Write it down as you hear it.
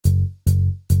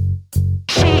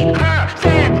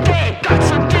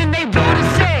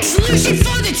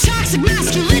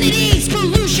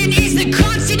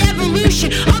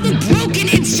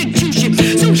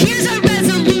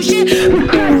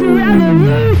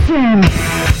Hello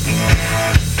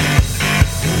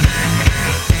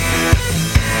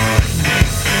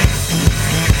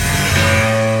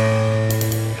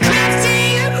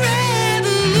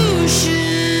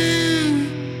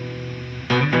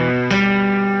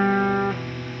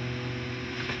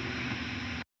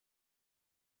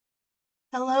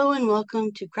and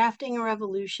welcome to Crafting a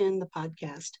Revolution, the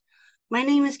podcast. My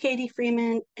name is Katie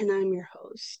Freeman and I'm your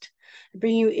host. I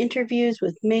bring you interviews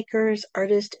with makers,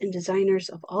 artists, and designers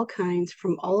of all kinds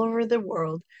from all over the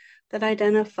world that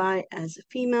identify as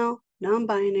female,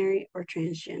 non-binary, or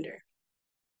transgender.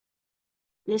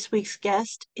 This week's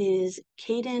guest is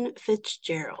Kayden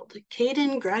Fitzgerald.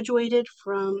 Kayden graduated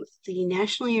from the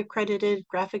nationally accredited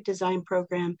graphic design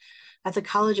program at the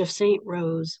College of St.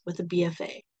 Rose with a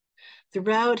BFA.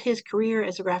 Throughout his career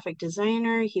as a graphic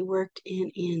designer, he worked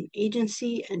in an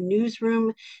agency, a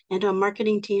newsroom, and on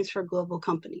marketing teams for global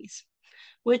companies,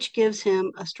 which gives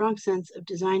him a strong sense of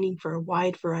designing for a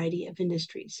wide variety of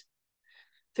industries.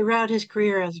 Throughout his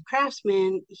career as a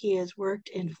craftsman, he has worked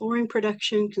in flooring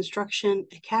production, construction,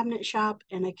 a cabinet shop,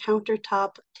 and a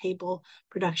countertop table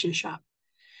production shop.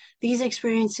 These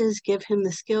experiences give him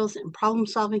the skills and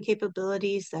problem-solving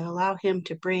capabilities that allow him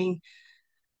to bring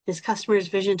his customer's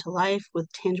vision to life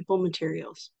with tangible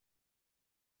materials.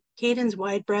 Kayden's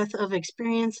wide breadth of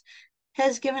experience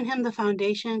has given him the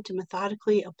foundation to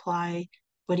methodically apply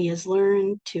what he has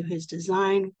learned to his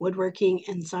design, woodworking,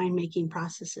 and sign-making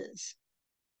processes.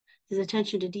 His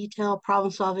attention to detail,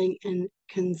 problem solving, and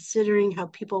considering how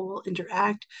people will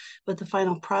interact with the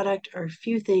final product are a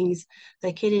few things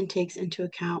that Kayden takes into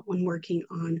account when working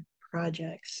on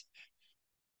projects.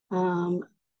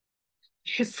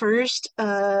 First,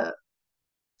 I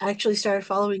actually started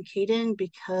following Kayden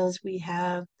because we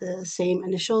have the same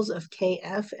initials of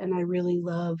KF, and I really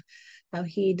love how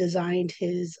he designed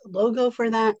his logo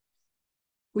for that.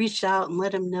 Reached out and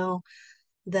let him know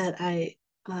that I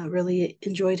really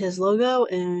enjoyed his logo,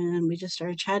 and we just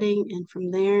started chatting. And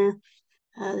from there,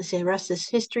 the rest is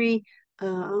history.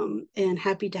 And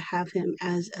happy to have him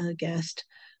as a guest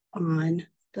on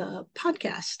the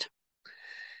podcast.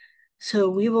 So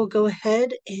we will go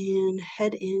ahead and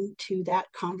head into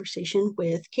that conversation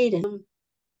with Kayden.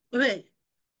 Okay.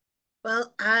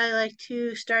 Well, I like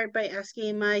to start by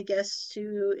asking my guests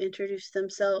to introduce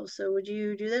themselves. So would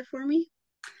you do that for me?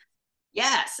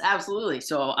 Yes, absolutely.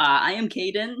 So I am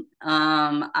Kayden.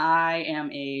 I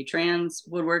am a trans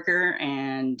woodworker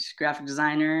and graphic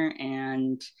designer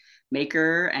and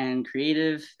maker and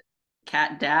creative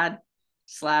cat dad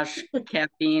slash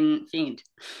caffeine fiend.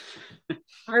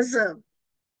 Awesome.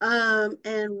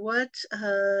 And what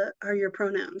are your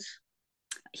pronouns?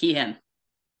 He, him,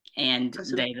 and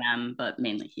Awesome. they, them, but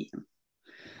mainly he, him.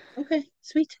 Okay,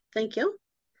 sweet. Thank you.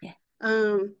 Yeah.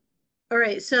 All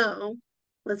right, so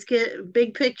let's get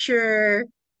big picture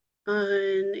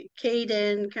on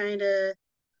Kayden, kind of,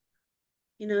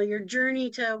 your journey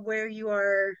to where you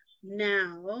are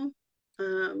now.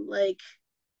 Like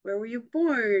where were you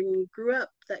born, grew up,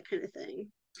 that kind of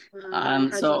thing.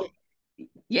 How'd you So get?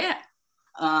 yeah,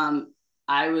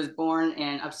 I was born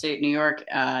in upstate New York,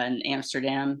 in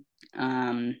Amsterdam,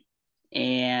 and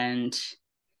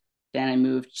then I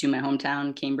moved to my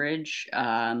hometown, Cambridge,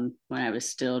 when I was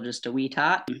still just a wee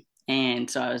tot. And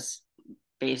so I was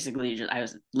basically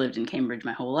lived in Cambridge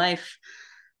my whole life.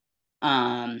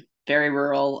 Very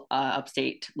rural,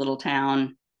 upstate little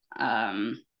town,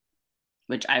 um,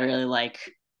 which I really like.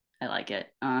 I like it.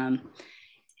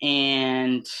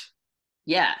 And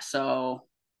yeah, so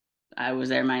I was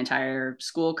there my entire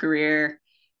school career.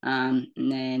 And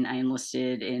then I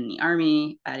enlisted in the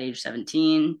Army at age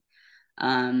 17.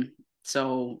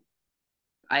 So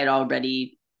I had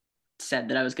already said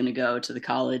that I was going to go to the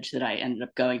college that I ended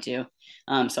up going to.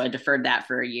 So I deferred that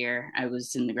for a year. I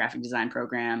was in the graphic design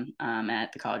program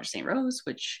at the College of St. Rose,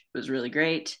 which was really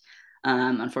great.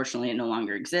 Unfortunately, it no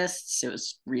longer exists. It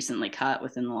was recently cut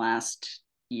within the last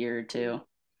year or two.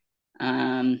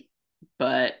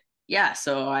 But yeah,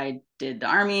 so I did the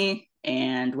Army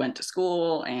and went to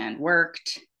school and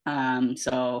worked.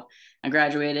 So I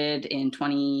graduated in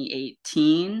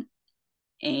 2018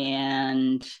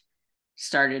 and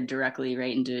started directly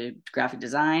right into graphic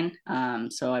design.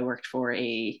 So I worked for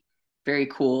a very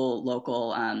cool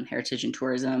local heritage and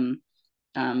tourism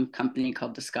company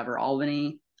called Discover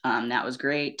Albany. That was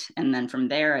great. And then from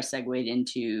there, I segued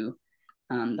into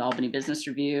the Albany Business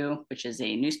Review, which is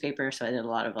a newspaper. So I did a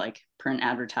lot of like print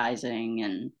advertising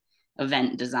and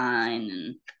event design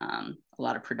and a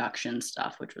lot of production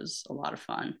stuff, which was a lot of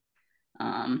fun.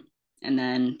 And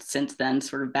then since then,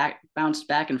 sort of bounced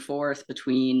back and forth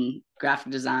between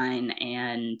graphic design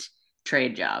and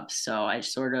trade jobs. So I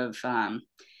sort of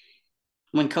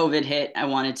when COVID hit, I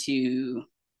wanted to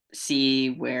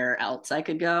see where else I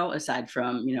could go aside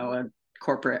from, a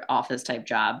corporate office type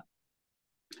job.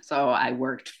 So I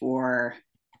worked for,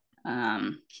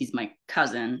 he's my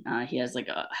cousin. He has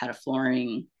had a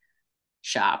flooring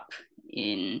shop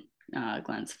in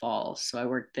Glens Falls. So I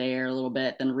worked there a little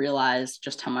bit, then realized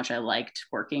just how much I liked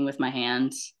working with my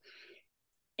hands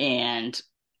and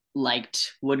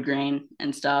liked wood grain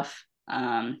and stuff.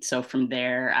 So from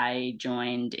there, I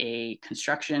joined a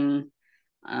construction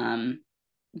um,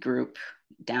 group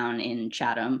down in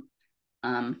Chatham.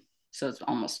 So it's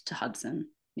almost to Hudson,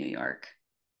 New York.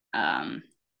 Um,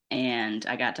 and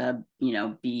I got to,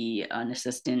 be an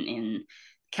assistant in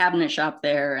cabinet shop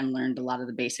there and learned a lot of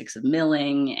the basics of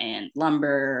milling and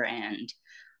lumber and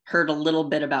heard a little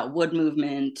bit about wood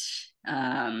movement.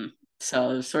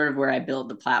 So sort of where I built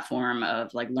the platform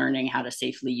of like learning how to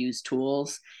safely use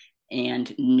tools and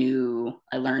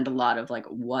I learned a lot of like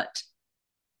what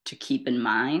to keep in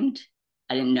mind.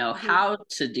 I didn't know Mm-hmm. how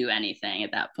to do anything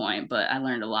at that point, but I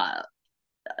learned a lot.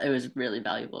 It was a really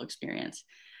valuable experience.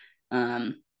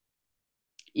 Um,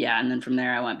 yeah, and then from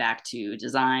there, I went back to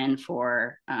design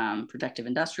for protective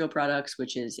industrial products,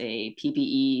 which is a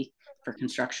PPE for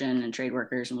construction and trade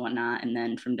workers and whatnot. And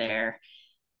then from there,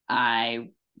 I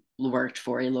worked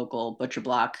for a local butcher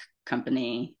block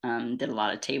company, did a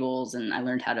lot of tables, and I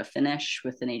learned how to finish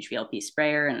with an HVLP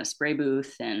sprayer and a spray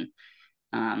booth and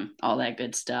all that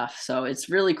good stuff. So it's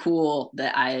really cool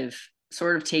that I've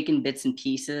sort of taken bits and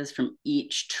pieces from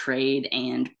each trade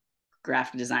and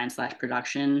graphic design slash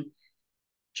production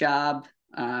job.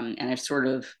 And I've sort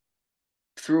of,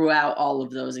 throughout all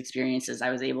of those experiences,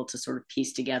 I was able to sort of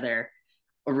piece together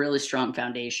a really strong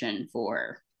foundation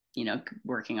for,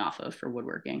 working off of for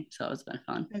woodworking. So it's been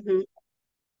fun. Mm-hmm.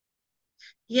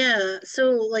 Yeah.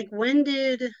 So like when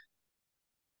did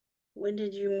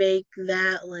you make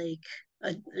that like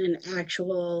an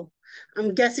actual,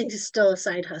 I'm guessing it's still a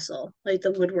side hustle, like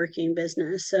the woodworking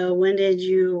business. So when did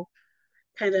you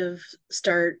kind of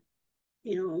start,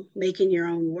 making your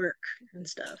own work and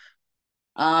stuff?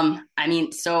 I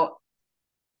mean, so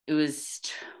it was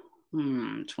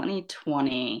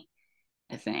 2020,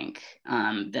 I think,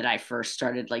 that I first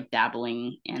started like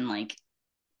dabbling in like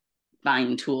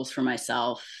buying tools for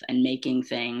myself and making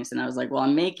things. And I was like, well,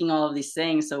 I'm making all of these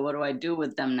things. So what do I do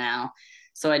with them now?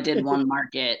 So I did one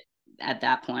market at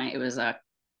that point. It was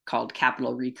called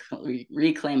Capital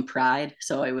Reclaim Pride.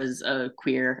 So it was a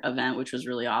queer event, which was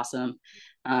really awesome.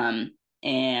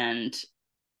 And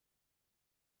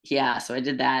yeah, so I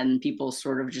did that, and people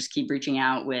sort of just keep reaching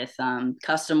out with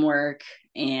custom work,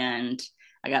 and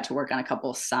I got to work on a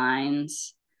couple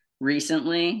signs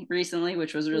recently,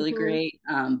 which was really Mm-hmm. great.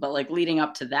 But like leading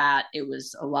up to that, it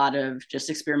was a lot of just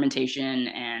experimentation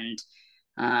and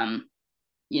um,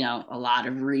 a lot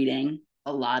of reading,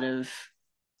 a lot of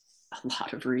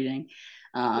reading,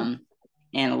 um,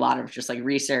 and a lot of just like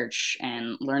research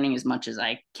and learning as much as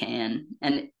I can,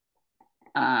 and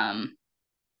um,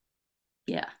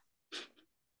 yeah.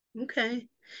 Okay.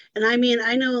 And I mean,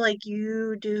 I know like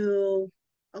you do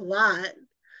a lot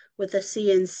with the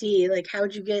CNC. Like,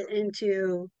 how'd you get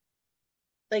into,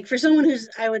 like, for someone who's,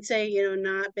 I would say,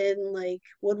 not been like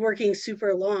woodworking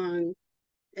super long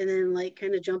and then like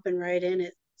kind of jumping right in,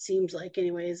 it seems like,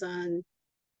 anyways, on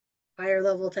higher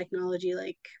level technology,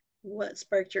 like, what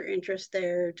sparked your interest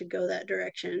there to go that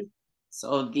direction?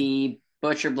 So the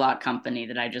butcher block company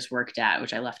that I just worked at,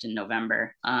 which I left in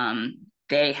November,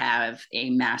 they have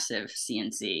a massive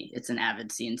CNC. It's an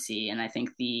Avid CNC, and I think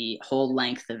the whole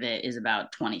length of it is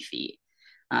about 20 feet.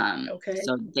 Okay.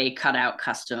 So they cut out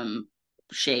custom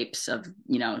shapes of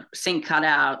sink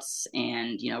cutouts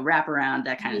and wrap around,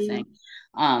 that kind of Mhm.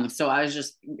 thing. So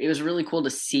it was really cool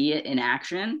to see it in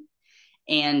action,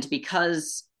 and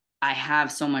because I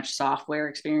have so much software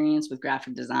experience with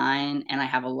graphic design and I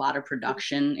have a lot of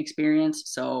production experience.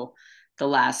 So the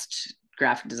last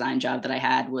graphic design job that I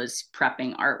had was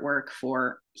prepping artwork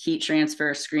for heat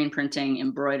transfer, screen printing,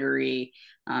 embroidery,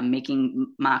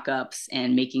 making mock ups,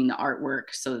 and making the artwork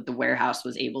so that the warehouse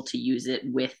was able to use it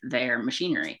with their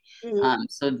machinery. Mhm.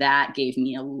 So that gave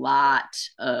me a lot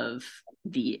of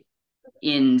the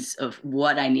ins of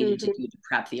what I needed to Mhm. do to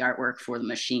prep the artwork for the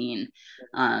machine.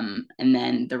 And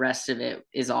then the rest of it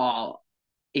is all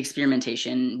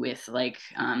experimentation with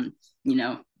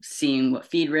seeing what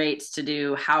feed rates to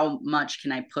do, how much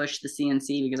can I push the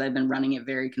CNC, because I've been running it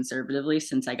very conservatively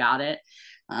since I got it,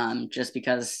 just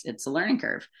because it's a learning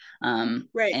curve.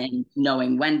 Right. And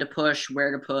knowing when to push,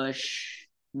 where to push,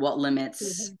 what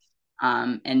limits,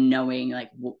 Mhm. and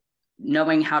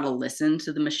knowing how to listen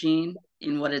to the machine,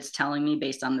 in what it's telling me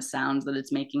based on the sounds that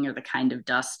it's making or the kind of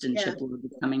dust and Yeah. chipboard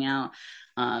that's coming out.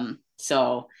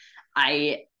 So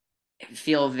I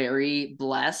feel very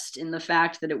blessed in the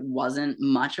fact that it wasn't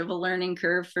much of a learning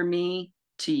curve for me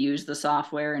to use the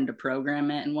software and to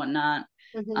program it and whatnot,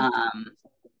 Hmm. um,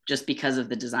 just because of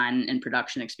the design and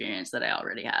production experience that I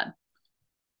already had.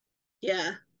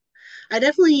 Yeah. I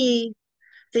definitely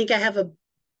think I have a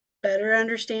better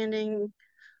understanding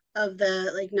of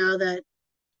that, like now that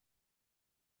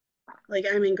like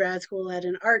I'm in grad school at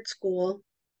an art school.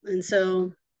 And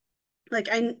so like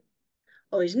I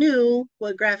always knew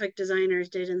what graphic designers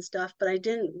did and stuff, but I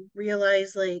didn't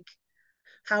realize like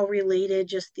how related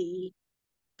just the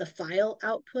file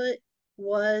output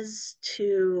was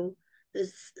to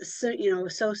this, so,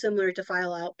 so similar to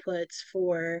file outputs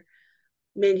for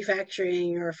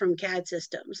manufacturing or from CAD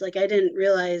systems. Like I didn't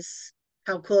realize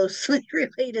how closely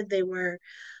related they were,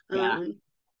 Yeah. um,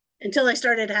 until I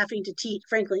started having to teach.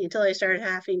 Frankly, until I started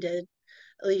having to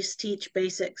at least teach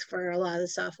basics for a lot of the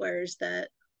softwares that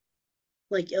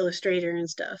like Illustrator and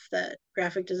stuff that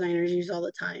graphic designers use all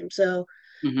the time. So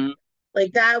Mm-hmm.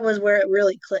 like that was where it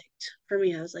really clicked for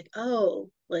me. I was like, oh,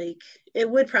 like it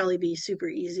would probably be super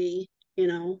easy, you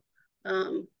know,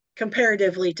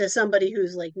 comparatively to somebody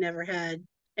who's like never had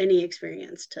any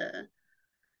experience to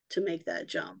make that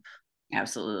jump.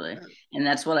 Absolutely. Uh, And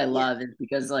that's what I yeah, love is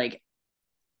because like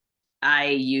I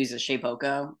use a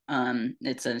Shapeoko.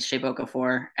 It's a Shapeoko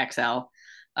 4 XL.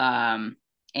 Um,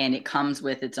 and it comes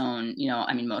with its own,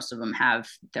 I mean, most of them have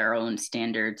their own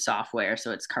standard software.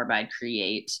 So it's Carbide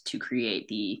Create to create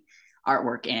the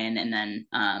artwork in and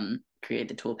then create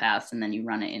the tool paths and then you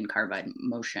run it in Carbide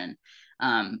Motion.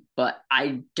 But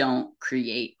I don't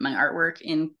create my artwork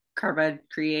in Carbide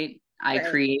Create. I right.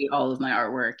 create all of my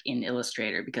artwork in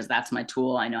Illustrator because that's my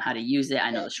tool. I know how to use it.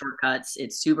 I know the Okay. shortcuts.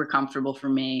 It's super comfortable for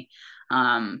me.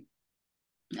 Um,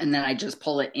 and then I just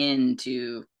pull it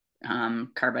into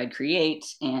Carbide Create.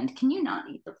 And can you not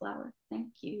eat the flour? Thank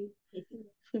you.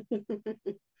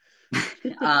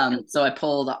 So I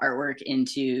pull the artwork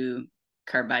into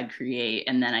Carbide Create,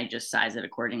 and then I just size it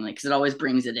accordingly because it always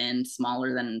brings it in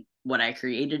smaller than what I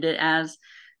created it as.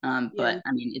 Yeah, But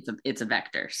I mean, it's a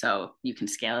vector, so you can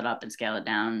scale it up and scale it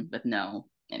down with no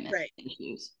right.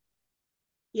 issues.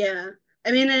 Yeah.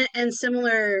 I mean, and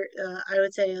similar, I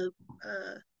would say,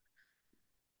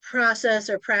 process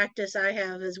or practice I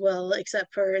have as well,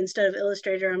 except for instead of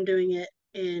Illustrator, I'm doing it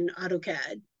in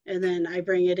AutoCAD. And then I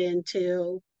bring it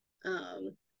into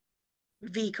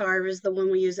VCarve is the one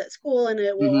we use at school, and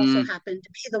it will also Mm-hmm. happen to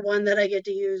be the one that I get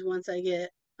to use once I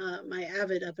get my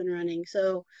Avid up and running.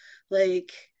 So,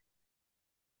 like,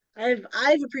 I've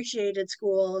appreciated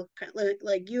school,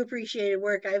 like you appreciated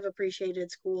work. I've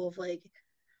appreciated school. Of like,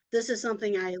 this is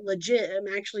something I legit am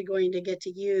actually going to get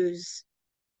to use,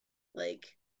 like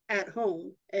at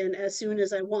home, and as soon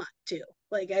as I want to.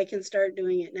 Like, I can start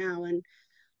doing it now, and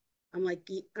I'm like,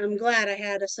 I'm glad I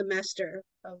had a semester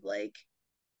of like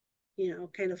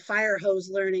kind of fire hose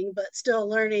learning, but still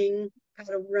learning how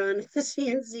to run the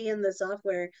CNC and the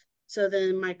software. So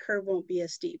then my curve won't be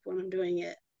as steep when I'm doing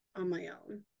it on my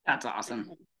own That's at awesome.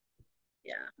 home.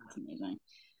 Yeah. That's amazing.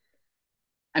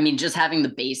 I mean, just having the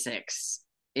basics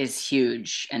is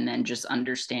huge, and then just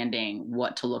understanding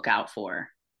what to look out for.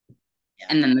 Yeah.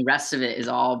 And then the rest of it is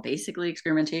all basically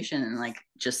experimentation and like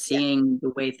just Yeah. seeing the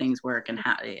way things work and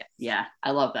how, yeah,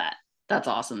 I love that. That's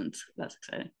awesome. That's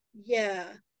exciting.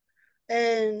 Yeah.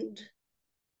 And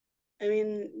I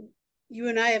mean, you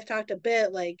and I have talked a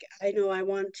bit. Like, I know I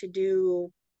want to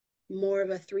do more of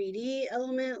a 3D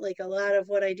element. Like, a lot of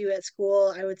what I do at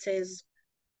school, I would say is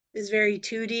very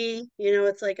 2D.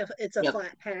 It's like it's a Yep.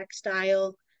 flat pack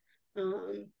style.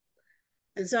 Um,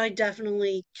 And so I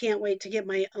definitely can't wait to get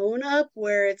my own up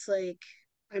where it's like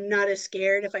I'm not as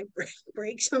scared if I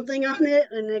break something on it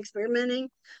and experimenting.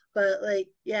 But like,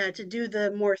 yeah, to do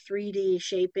the more 3D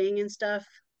shaping and stuff.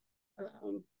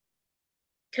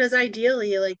 Because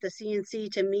ideally, like the CNC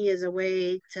to me is a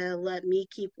way to let me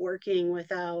keep working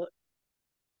without,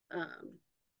 um,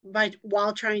 by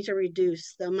while trying to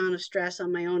reduce the amount of stress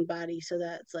on my own body so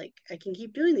that it's like I can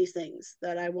keep doing these things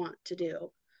that I want to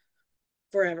do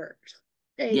forever.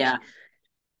 Like Yeah,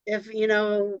 if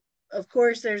of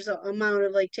course there's an amount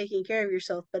of like taking care of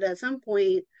yourself, but at some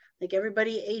point like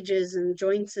everybody ages and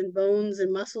joints and bones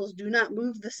and muscles do not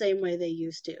move the same way they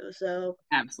used to. So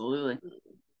absolutely.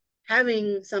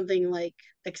 having something like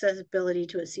accessibility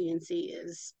to a CNC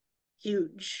is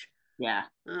huge. Yeah.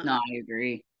 No, um I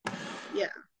agree. yeah.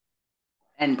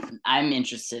 And I'm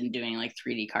interested in doing like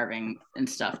 3D carving and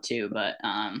stuff too, but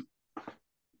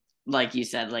like you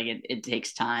said, like it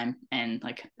takes time, and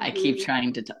like I keep Mm-hmm.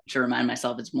 trying to remind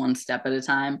myself it's one step at a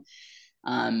time,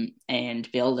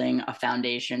 and building a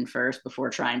foundation first before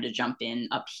trying to jump in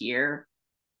up here,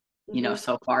 Mm-hmm.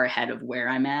 so far ahead of where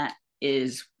I'm at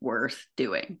is worth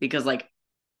doing, because like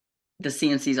the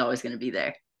CNC is always going to be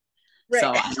there. Right.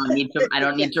 So I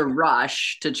don't need Yeah. to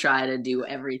rush to try to do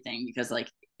everything, because like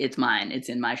it's mine, it's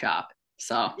in my shop.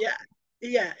 So Yeah.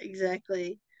 Yeah,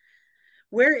 exactly.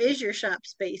 Where is your shop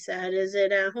space at? Is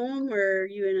it at home or are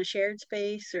you in a shared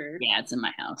space or yeah, it's in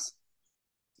my house.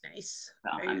 nice?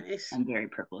 So Very I'm nice. I'm very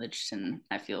privileged, and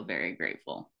I feel very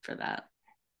grateful for that.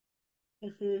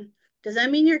 Hmm. Does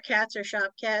that mean your cats are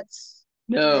shop cats?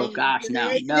 Do No, they gosh, do no,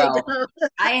 they no. don't?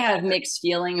 I have mixed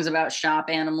feelings about shop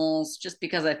animals, just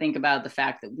because I think about the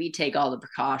fact that we take all the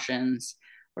precautions,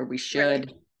 or we Right.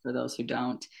 should, for those who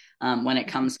don't, when it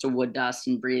comes to wood dust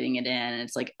and breathing it in. And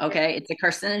it's like, Right. okay, it's a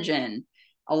carcinogen.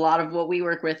 A lot of what we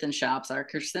work with in shops are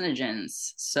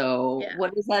carcinogens. So Yeah.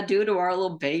 what does that do to our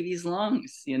little baby's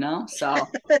lungs? So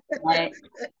my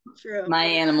True. my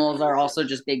animals are also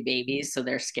just big babies, so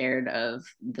they're scared of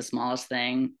the smallest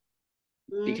thing,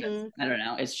 because Hmm. I don't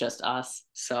know, it's just us.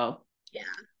 So Yeah.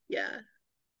 Yeah.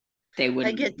 they I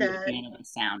wouldn't get be a that. fan of the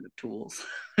sound of tools.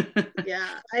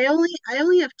 Yeah. I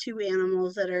only have two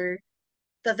animals that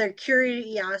their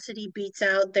curiosity beats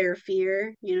out their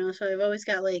fear, so I've always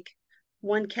got like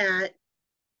one cat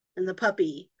and the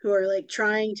puppy who are like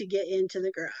trying to get into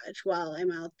the garage while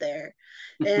I'm out there.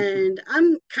 And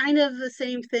I'm kind of the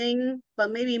same thing,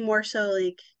 but maybe more so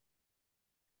like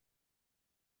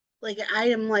I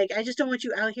am like I just don't want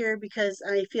you out here because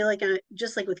I feel like I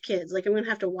just like with kids, like I'm gonna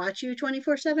have to watch you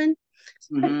 24/7.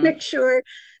 Hmm. Make sure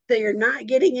that you're not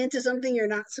getting into something you're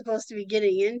not supposed to be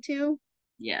getting into.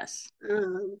 Yes.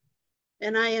 Um,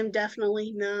 and I am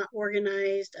definitely not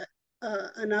organized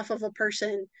enough of a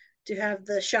person to have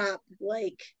the shop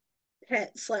like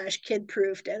pet/kid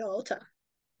proofed at all times.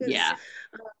 Yeah.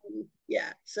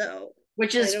 Yeah, so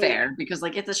Which I is don't. fair, because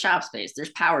like it's a shop space. There's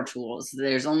power tools.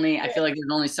 I feel like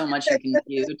there's only so much you can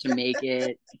do to make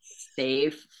it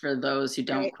safe for those who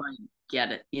don't Right, quite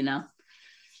get it. yeah,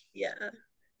 yeah.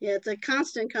 It's a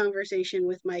constant conversation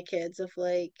with my kids of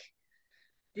like,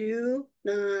 do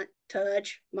not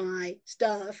touch my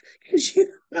stuff because you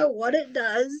don't know what it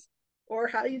does or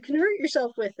how you can hurt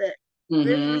yourself with it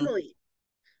very Hmm. easily.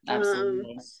 Um,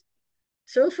 Absolutely.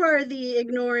 so far, the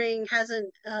ignoring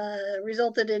hasn't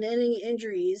resulted in any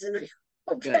injuries, and I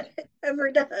hope Good. that it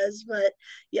ever does. But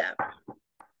yeah,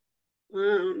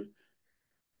 um,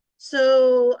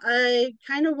 so I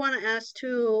kind of want to ask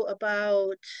too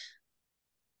about,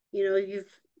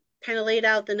 you've kind of laid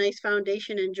out the nice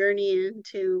foundation and journey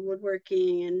into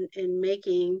woodworking and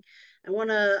making. I want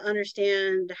to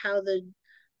understand how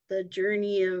the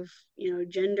journey of,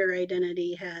 gender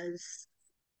identity has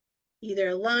either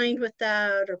aligned with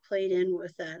that or played in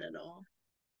with that at all.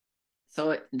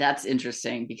 So that's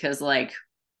interesting, because like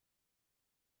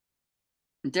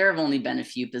there have only been a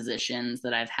few positions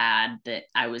that I've had that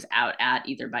I was out at,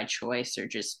 either by choice or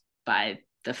just by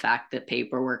the fact that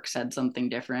paperwork said something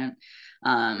different.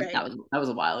 Right. That was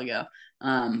a while ago.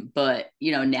 But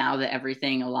now that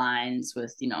everything aligns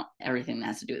with everything that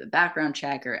has to do with a background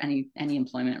check or any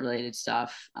employment related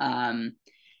stuff,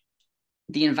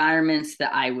 the environments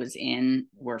that I was in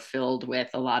were filled with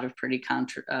a lot of pretty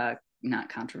not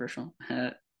controversial,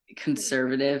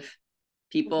 conservative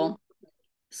Mm-hmm. people.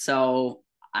 So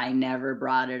I never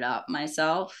brought it up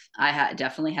myself. I had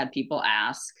definitely had people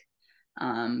ask,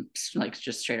 like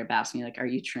just straight up ask me, like, "Are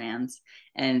you trans?"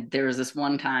 And there was this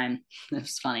one time, it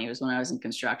was funny. It was when I was in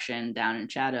construction down in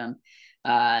Chatham.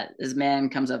 This man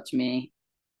comes up to me,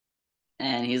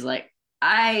 and he's like,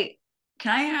 "I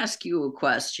can I ask you a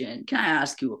question? Can I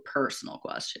ask you a personal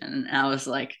question?" And I was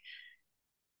like,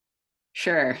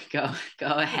 "Sure, go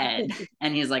ahead."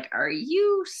 And he's like, "Are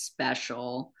you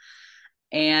special?"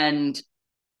 And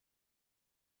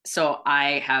so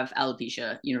I have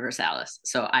alopecia universalis.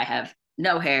 So I have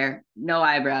no hair, no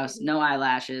eyebrows, no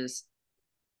eyelashes,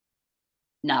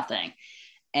 nothing.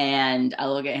 And I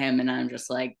look at him and I'm just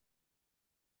like,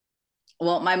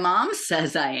 well, my mom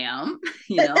says I am,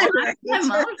 my Right.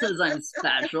 mom says I'm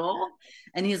special.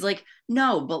 And he's like,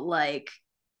 no, but like,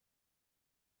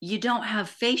 you don't have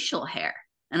facial hair.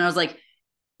 And I was like,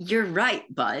 you're right,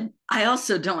 bud. I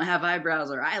also don't have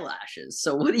eyebrows or eyelashes.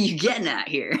 So what are you getting at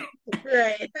here?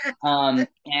 Right.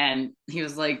 And he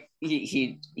was like,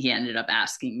 he ended up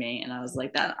asking me, and I was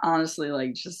like, that honestly,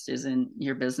 like, just isn't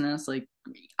your business. Like,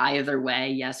 either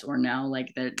way, yes or no,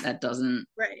 like that doesn't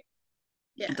Right. it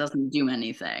Yeah. doesn't do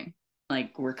anything.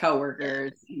 Like, we're Yeah.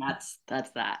 coworkers, and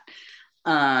that's that.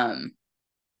 Um,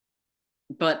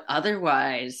 but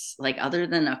otherwise, like other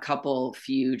than a couple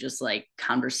few just like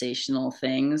conversational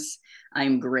things,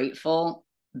 I'm grateful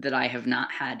that I have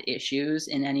not had issues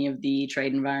in any of the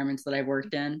trade environments that I've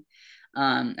worked in.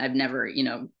 I've never,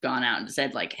 gone out and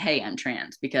said like, "Hey, I'm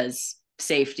trans," because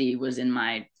safety was in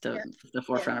Yeah. the Yeah.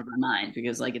 forefront of my mind,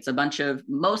 because like it's a bunch of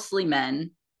mostly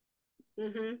men,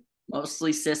 Mm-hmm.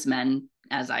 mostly cis men,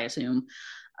 as I assume,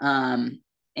 um,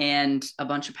 and a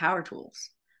bunch of power tools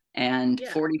and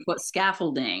Yeah. 40-foot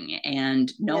scaffolding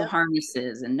and no Yep.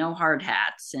 harnesses and no hard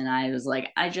hats. And I was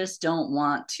like, I just don't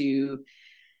want to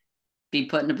be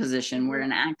put in a position where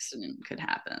Mm-hmm. an accident could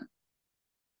happen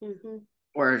Mm-hmm.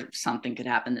 or something could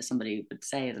happen that somebody would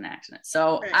say is an accident.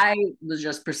 So Right. I was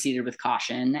just proceeded with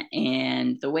caution.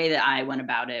 And the way that I went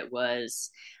about it was,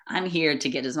 I'm here to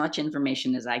get as much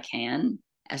information as I can,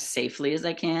 as safely as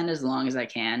I can, as long as I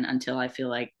can, until I feel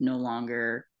like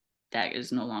that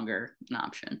is no longer an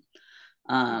option.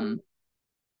 Mm-hmm. Um,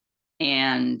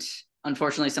 and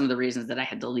unfortunately, some of the reasons that I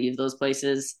had to leave those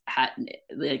places had,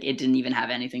 like, it didn't even have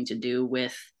anything to do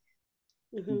with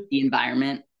Mm-hmm. the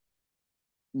environment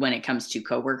when it comes to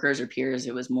coworkers or peers.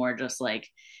 It was more just like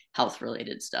health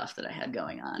related stuff that I had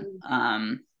going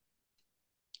on.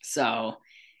 So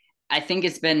I think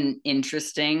it's been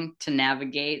interesting to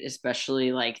navigate,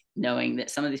 especially like knowing that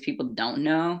some of these people don't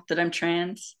know that I'm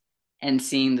trans and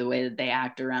seeing the way that they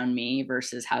act around me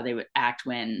versus how they would act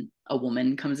when a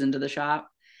woman comes into the shop.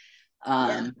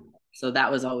 Yeah. So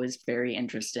that was always very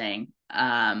interesting.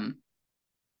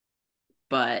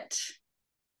 But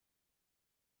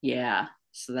yeah,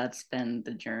 so that's been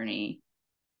the journey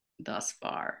thus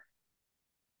far.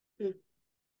 Mm.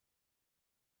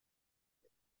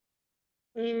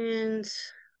 And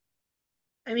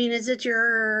I mean, is it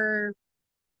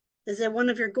one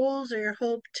of your goals or your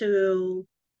hope to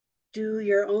do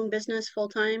your own business full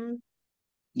time?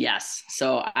 Yes.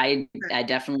 So I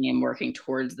definitely am working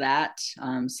towards that,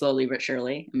 slowly but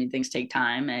surely. I mean, things take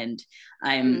time, and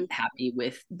I'm Mm-hmm. happy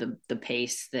with the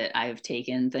pace that I've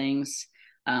taken things.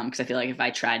 Because I feel like if I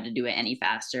tried to do it any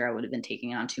faster, I would have been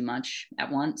taking on too much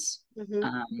at once. Mm-hmm.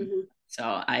 Mm-hmm. So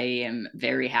I am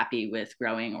very happy with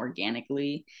growing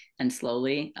organically and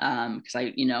slowly. Because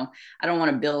I don't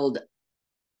want to build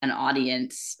an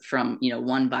audience from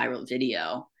one viral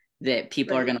video that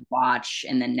people are Right. going to watch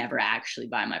and then never actually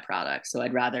buy my product. So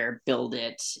I'd rather build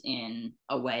it in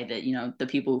a way that the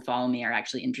people who follow me are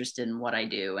actually interested in what I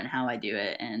do and how I do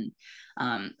it, and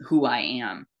who I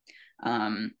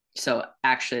am. So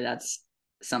actually that's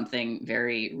something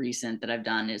very recent that I've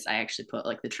done, is I actually put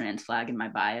like the trans flag in my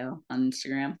bio on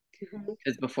Instagram, Mm-hmm.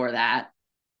 because before that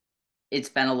it's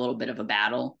been a little bit of a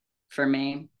battle for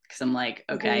me, because I'm like,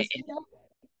 Mm-hmm. okay.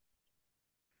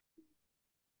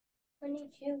 I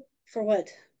need you For what?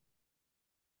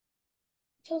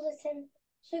 to listen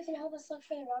so you can help us look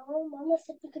for our home. Mama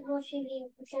said we could watch TV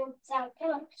if we out of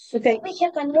town. Okay. We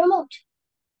can't find the remote.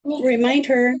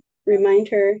 Remind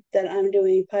her that I'm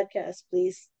doing a podcast,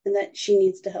 please, and that she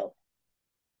needs to help.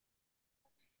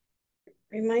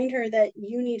 Remind her that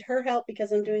you need her help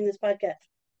because I'm doing this podcast.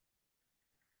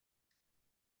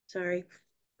 Sorry.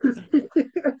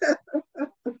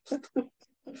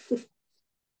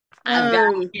 I've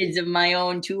got um, kids of my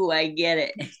own too. I get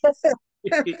it.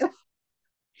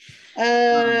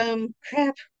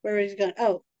 Crap. Where is it going?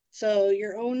 Oh, so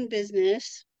your own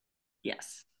business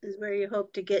Yes, is where you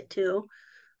hope to get to.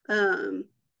 Um,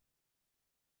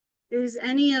 is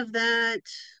any of that,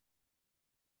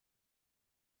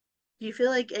 do you feel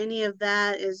like any of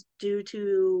that is due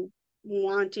to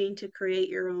wanting to create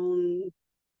your own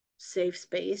safe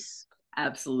space?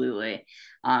 absolutely.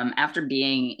 After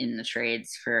being in the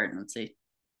trades for, let's see,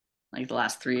 like the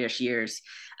last 3-ish years.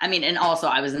 I mean, and also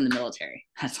I was in the military.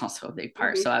 That's also a big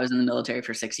part. Mm-hmm. So I was in the military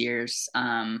for 6 years.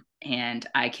 And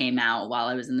I came out while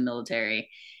I was in the military.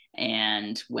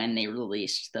 And when they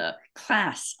released the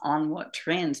class on what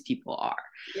trans people are.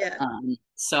 Yeah.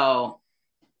 So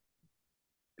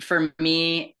for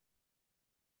me,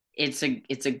 it's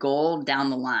a goal down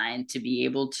the line to be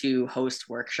able to host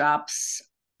workshops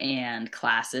and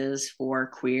classes for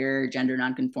queer, gender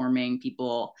nonconforming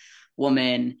people,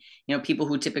 women, people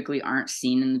who typically aren't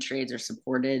seen in the trades or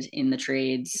supported in the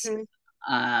trades,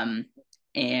 Mm-hmm. um,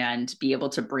 and be able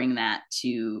to bring that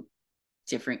to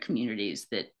different communities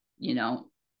that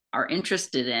are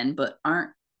interested in but aren't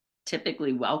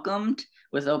typically welcomed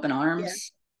with open Yeah.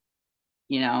 arms.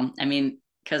 I mean,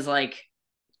 because like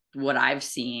what I've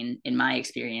seen in my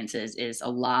experiences is a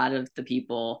lot of the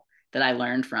people that I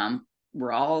learned from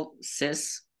were all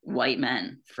cis white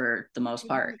men for the most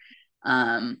part. Mm-hmm.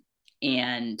 Um,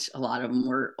 and a lot of them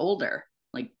were older,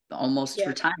 like almost Yeah.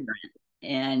 retirement.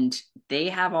 and they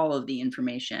have all of the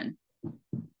information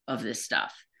of this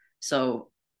stuff. So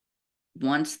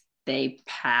once they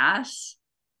pass,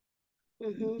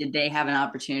 did they have an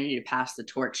opportunity to pass the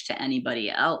torch to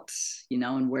anybody else,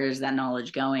 and where's that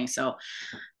knowledge going? So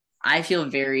I feel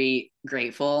very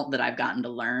grateful that I've gotten to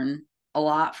learn a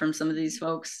lot from some of these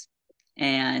folks,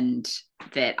 and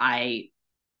that I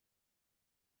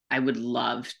would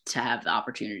love to have the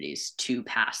opportunities to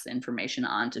pass the information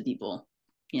on to people,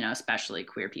 especially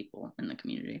queer people in the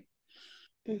community.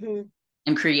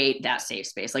 And create that safe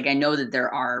space. Like, I know that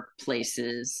there are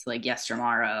places like Yes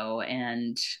Tomorrow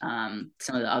and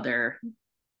some of the other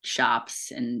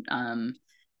shops and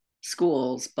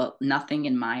schools, but nothing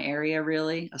in my area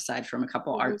really, aside from a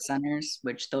couple art centers,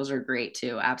 which those are great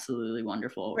too. Absolutely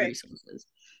wonderful resources.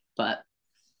 But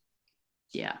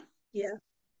yeah.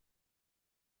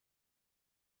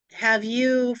 Have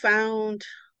you found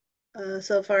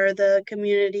so far the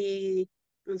community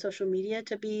on social media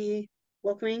to be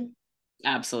welcoming?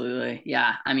 Absolutely.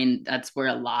 Yeah. I mean, that's where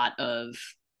a lot of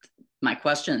my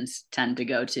questions tend to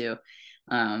go to.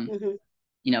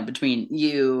 Between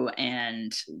you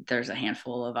and there's a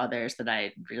handful of others that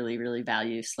I really, really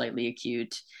value, Slightly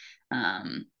Acute,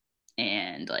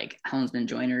 and like Helmsman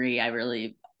Joinery. I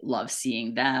really love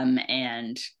seeing them.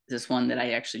 And this one that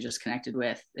I actually just connected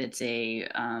with, it's a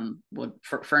wood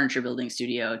furniture building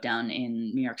studio down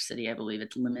in New York City. I believe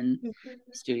it's Lemon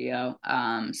Studio.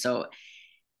 So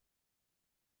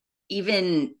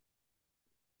even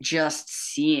just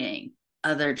seeing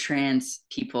other trans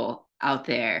people out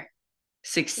there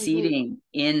succeeding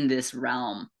in this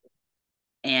realm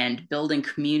and building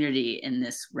community in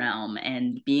this realm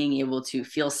and being able to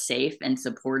feel safe and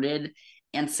supported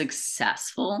and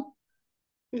successful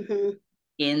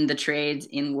in the trades,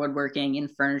 in woodworking, in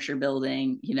furniture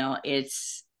building,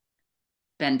 it's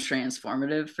been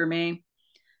transformative for me.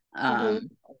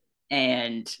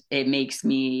 And it makes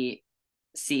me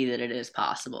see that it is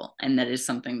possible and that is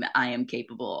something that I am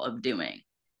capable of doing.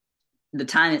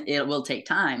 It will take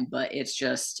time, but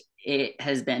it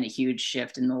has been a huge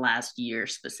shift in the last year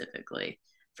specifically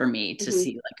for me to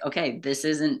see like, okay, this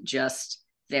isn't just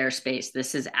their space.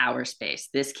 This is our space.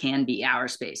 This can be our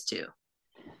space too.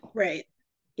 Right.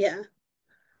 Yeah.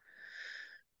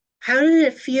 How did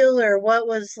it feel, or what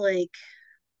was like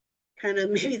kind of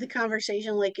maybe the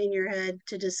conversation like in your head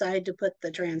to decide to put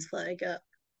the trans flag up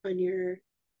on your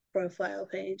profile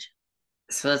page?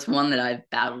 So that's one that I've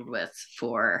battled with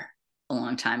for a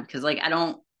long time because like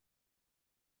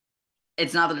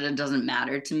it's not that it doesn't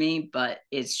matter to me, but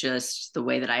it's just the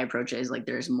way that I approach it is like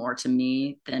there's more to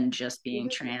me than just being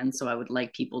trans. So I would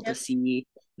like people to see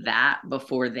that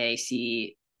before they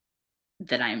see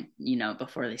that I'm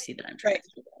trans. Right.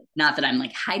 Not that I'm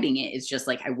like hiding it. It's just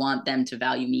like I want them to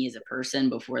value me as a person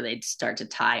before they start to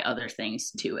tie other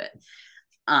things to it.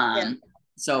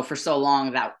 So for so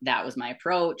long that was my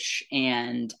approach,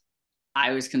 and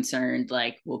I was concerned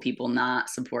like, will people not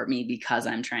support me because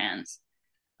I'm trans?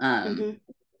 And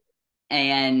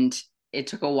it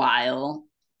took a while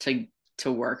to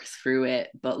work through it,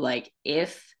 but like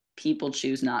if people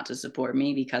choose not to support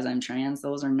me because I'm trans,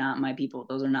 those are not my people,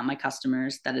 those are not my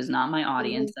customers, that is not my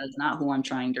audience, that is not who I'm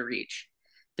trying to reach.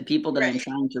 The people that I'm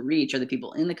trying to reach are the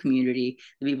people in the community,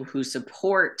 the people who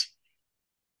support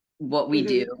what we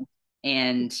do,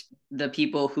 and the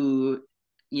people who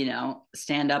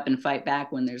stand up and fight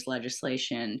back when there's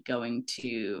legislation going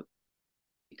through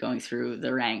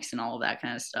the ranks and all of that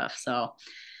kind of stuff. So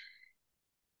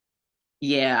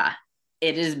yeah,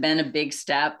 it has been a big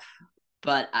step,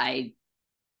 but I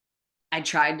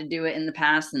tried to do it in the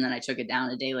past and then I took it down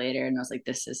a day later and I was like,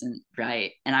 this isn't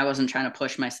right. And I wasn't trying to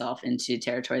push myself into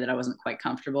territory that I wasn't quite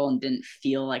comfortable and didn't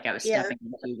feel like I was stepping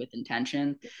into with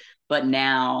intention. But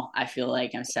now I feel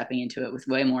like I'm stepping into it with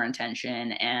way more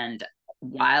intention. And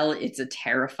while it's a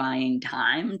terrifying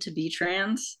time to be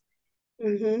trans,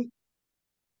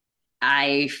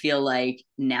 I feel like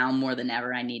now more than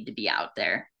ever, I need to be out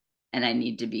there and I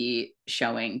need to be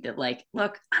showing that, like,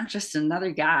 look, I'm just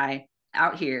another guy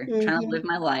out here trying to live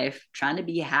my life, trying to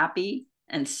be happy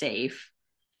and safe.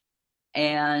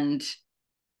 And,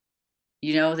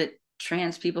 that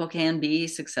trans people can be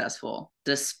successful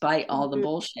despite all the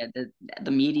bullshit that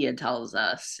the media tells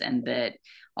us and that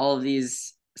all of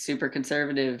these super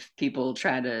conservative people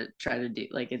try to do.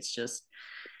 Like, it's just,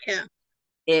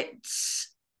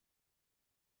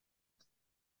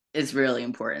 it's really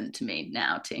important to me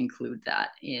now to include that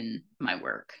in my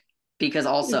work because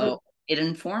also it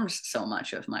informs so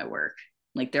much of my work.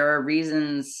 Like there are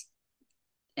reasons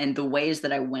and the ways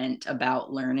that I went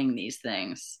about learning these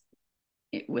things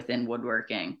within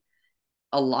woodworking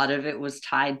a lot of it was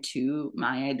tied to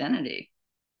my identity.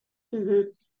 Mm-hmm.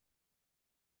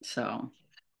 So,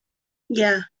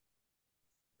 Yeah.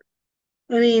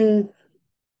 I mean,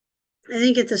 I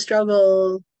think it's a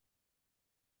struggle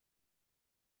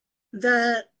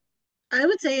that I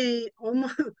would say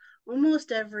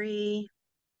almost every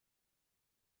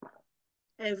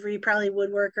probably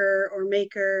woodworker or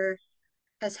maker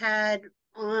has had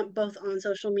on both on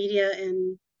social media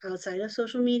and outside of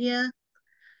social media,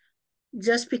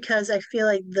 just because I feel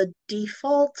like the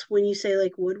default when you say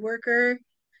like woodworker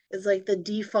is like the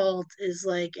default is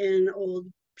like an old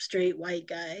straight white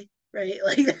guy, right?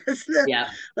 Like yeah.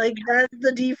 that's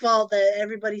the default that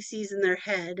everybody sees in their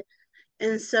head.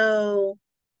 And so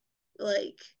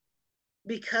like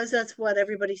because that's what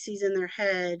everybody sees in their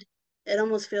head, it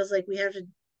almost feels like we have to,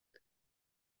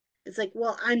 it's like,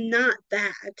 well, I'm not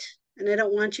that. And I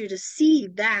don't want you to see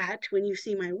that when you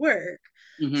see my work.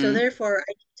 So Mm-hmm. therefore, I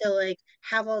need to like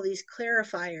have all these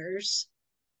clarifiers,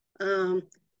 um,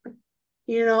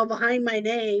 behind my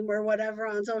name or whatever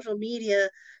on social media,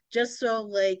 just so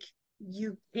like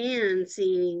you can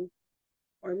see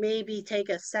or maybe take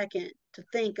a second to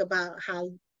think about how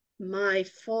my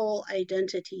full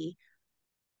identity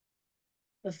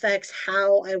affects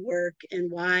how I work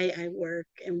and why I work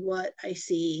and what I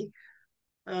see.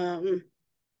 Um,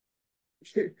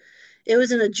 it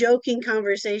was in a joking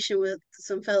conversation with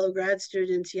some fellow grad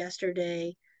students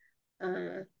yesterday,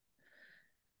 uh,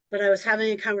 but I was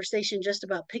having a conversation just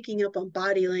about picking up on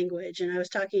body language, and I was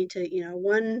talking to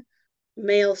one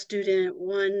male student,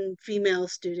 one female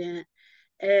student,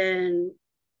 and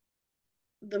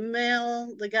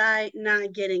the guy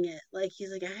not getting it. Like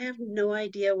he's like, I have no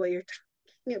idea what you're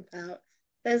talking about.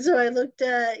 And so I looked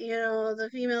at, the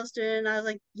female student and I was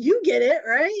like, you get it,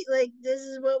 right? Like this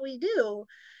is what we do.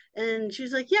 And she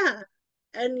was like, yeah.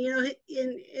 And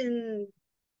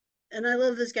and I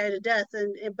love this guy to death.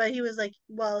 But he was like,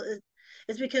 well,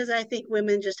 it's because I think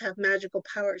women just have magical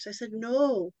powers. I said,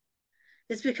 no,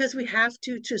 it's because we have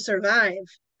to survive.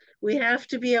 We have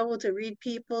to be able to read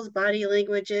people's body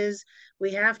languages.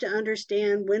 We have to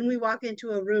understand when we walk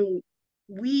into a room,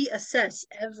 we assess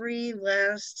every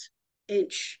last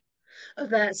inch of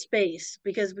that space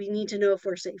because we need to know if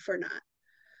we're safe or not.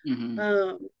 Mm-hmm.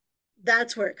 Um,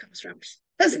 that's where it comes from. It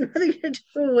has nothing to do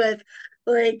with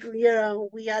like,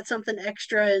 we got something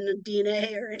extra in the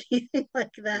DNA or anything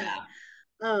like that.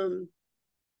 Yeah. Um,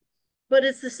 but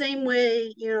it's the same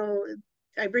way,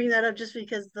 I bring that up just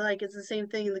because like it's the same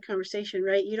thing in the conversation,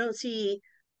 right? You don't see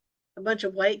a bunch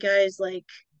of white guys like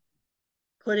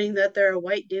putting that they're a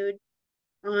white dude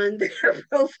on their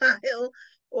profile,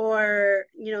 or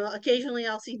occasionally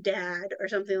I'll see dad or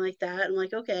something like that. I'm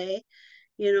like, okay,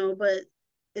 but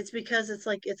it's because it's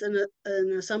like it's an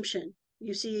assumption.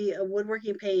 You see a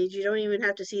woodworking page, you don't even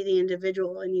have to see the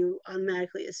individual, and you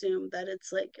automatically assume that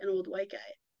it's like an old white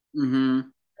guy. Mm-hmm.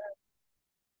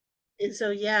 And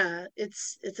so yeah,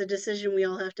 it's a decision we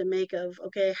all have to make of,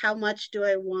 okay, how much do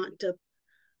I want to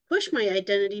push my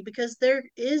identity, because there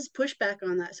is pushback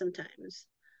on that sometimes.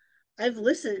 I've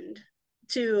listened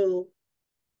to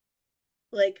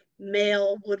like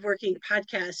male woodworking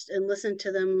podcasts and listened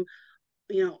to them,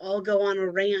 all go on a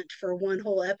rant for one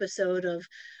whole episode of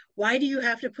why do you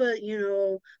have to put,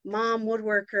 mom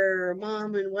woodworker or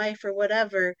mom and wife or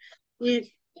whatever. You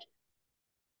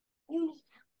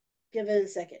give it a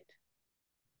second.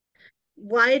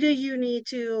 Why do you need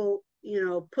to,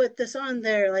 put this on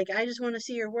there? Like I just want to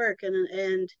see your work,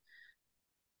 and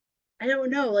I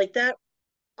don't know, like that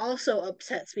also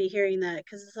upsets me hearing that,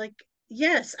 because it's like,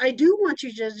 yes, I do want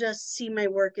you to just see my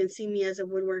work and see me as a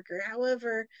woodworker.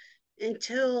 However,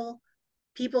 until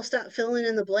people stop filling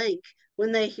in the blank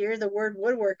when they hear the word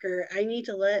woodworker, I need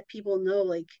to let people know,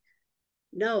 like,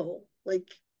 no, like,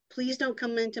 please don't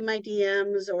come into my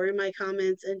DMs or in my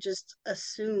comments and just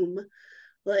assume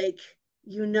like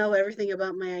you know everything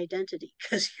about my identity,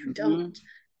 because you don't.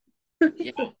 Mm-hmm.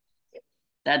 Yeah.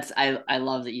 That's I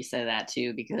love that you say that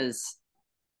too, because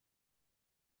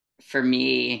for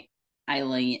me, I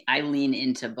lean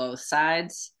into both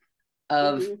sides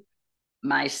of Mm-hmm.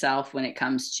 myself when it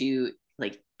comes to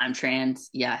like I'm trans,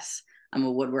 yes, I'm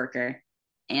a woodworker,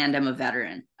 and I'm a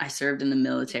veteran. I served in the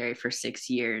military for 6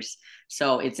 years.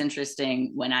 So it's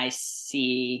interesting when I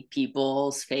see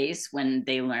people's face when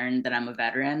they learn that I'm a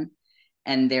veteran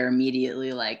and they're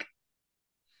immediately like,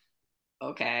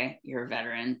 okay, you're a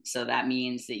veteran. So that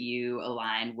means that you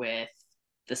align with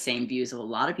the same views of a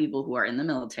lot of people who are in the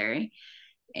military,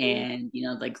 and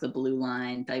like the blue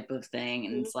line type of thing.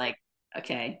 And it's like,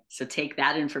 okay, so take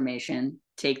that information,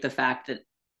 take the fact that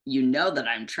that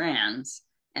I'm trans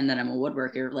and that I'm a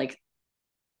woodworker, like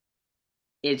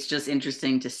it's just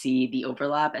interesting to see the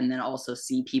overlap and then also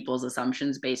see people's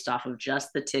assumptions based off of just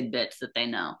the tidbits that they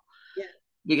know. Yeah.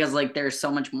 Because like there's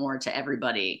so much more to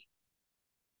everybody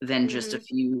than just a Mm-hmm.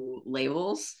 few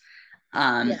labels.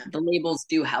 Yeah. The labels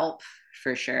do help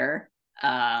for sure.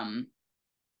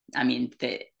 I mean,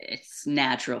 it's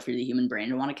natural for the human brain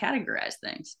to want to categorize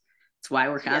things. It's why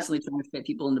we're Yep. constantly trying to fit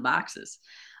people into boxes.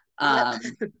 Yep.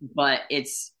 But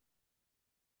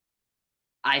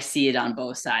I see it on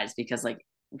both sides because, like,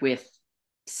 with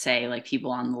say, like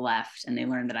people on the left and they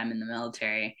learn that I'm in the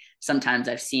military, sometimes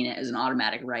I've seen it as an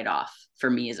automatic write off for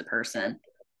me as a person.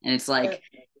 And it's like,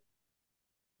 Yep.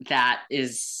 that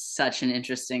is such an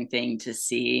interesting thing to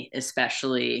see,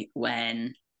 especially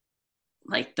when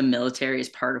like the military is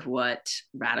part of what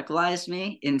radicalized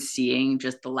me in seeing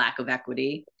just the lack of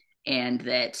equity and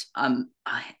that a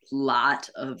lot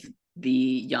of the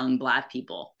young black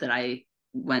people that I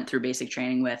went through basic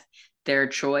training with, their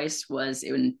choice was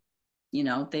in,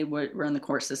 they were in the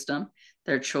court system.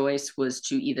 Their choice was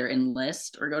to either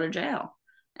enlist or go to jail.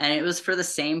 And it was for the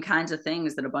same kinds of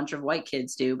things that a bunch of white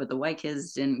kids do, but the white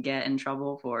kids didn't get in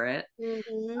trouble for it.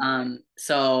 Mm-hmm.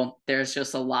 So there's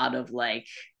just a lot of like,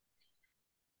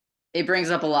 it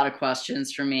brings up a lot of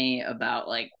questions for me about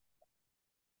like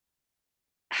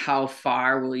how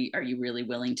far are you really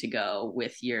willing to go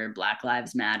with your Black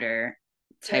Lives Matter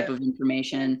type Yep. of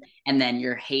information, and then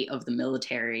your hate of the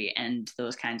military and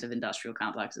those kinds of industrial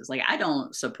complexes. Like, I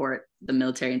don't support the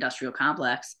military industrial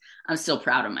complex. I'm still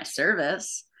proud of my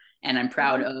service, and I'm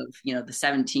proud Mm-hmm. of the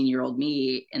 17-year-old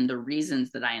me and the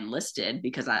reasons that I enlisted,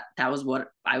 because that was what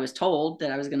I was told,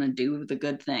 that I was going to do the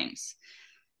good things.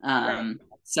 Right.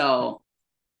 So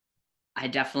I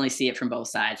definitely see it from both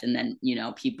sides. And then,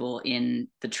 people in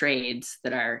the trades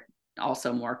that are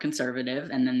also more conservative,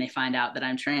 and then they find out that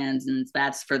I'm trans, and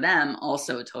that's for them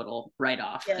also a total write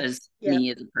off Yes. as Yep.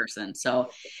 me as a person. So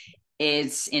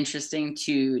it's interesting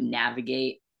to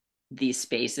navigate these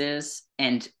spaces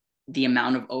and the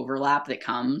amount of overlap that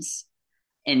comes.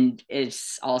 And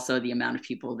it's also the amount of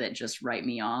people that just write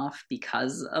me off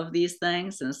because of these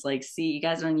things. And it's like, see, you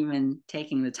guys aren't even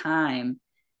taking the time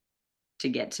to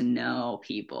get to know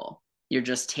people. You're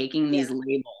just taking Yeah. these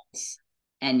labels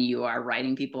and you are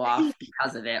writing people I off think,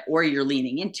 because of it, or you're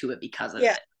leaning into it because of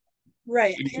yeah, it.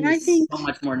 right. And And I there's think, so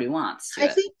much more nuance to I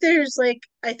it. think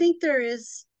I think there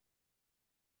is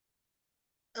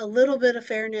a little bit of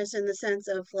fairness in the sense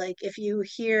of like, if you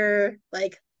hear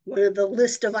like one of the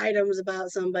list of items about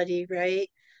somebody, right?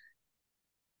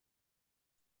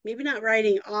 Maybe not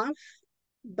writing off,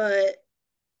 but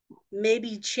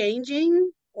maybe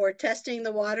changing or testing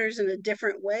the waters in a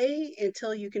different way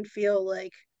until you can feel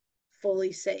like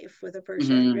fully safe with a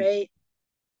person, Mm-hmm. right?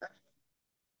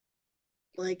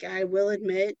 Like I will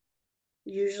admit,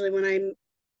 usually when I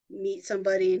meet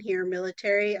somebody and hear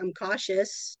military, I'm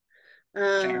cautious.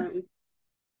 Fair. Um,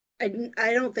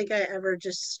 I don't think I ever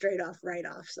just straight off write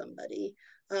off somebody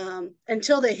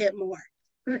until they hit more.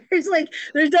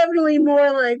 There's definitely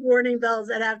more like warning bells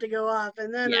that have to go off,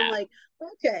 and then I'm Yeah. like,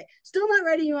 okay, still not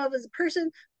writing you off as a person,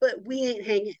 but we ain't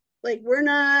hanging. Like we're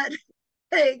not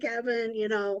like having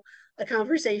a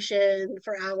conversation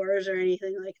for hours or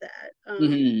anything like that.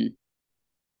 Mm-hmm.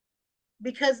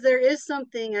 Because there is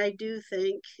something I do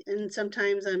think, and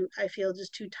sometimes I feel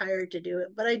just too tired to do it,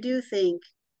 but I do think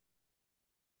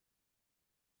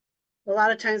a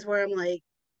lot of times where I'm like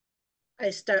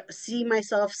I start see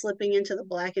myself slipping into the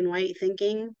black and white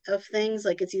thinking of things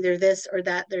like it's either this or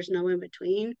that, there's no in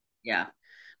between. Yeah.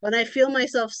 When I feel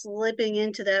myself slipping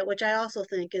into that, which I also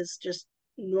think is just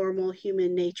normal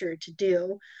human nature to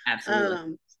do, Absolutely.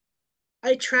 um,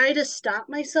 I try to stop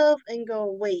myself and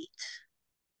go, wait,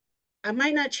 I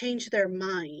might not change their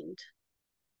mind,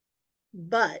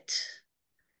 but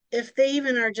if they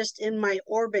even are just in my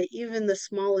orbit, even the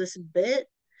smallest bit,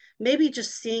 maybe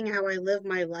just seeing how I live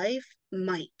my life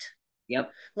might.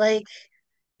 Yep. Like,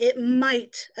 it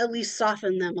might at least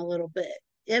soften them a little bit.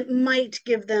 It might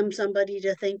give them somebody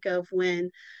to think of when,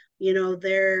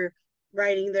 they're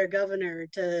writing their governor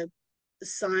to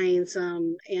sign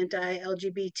some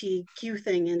anti-LGBTQ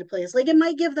thing into place. Like, it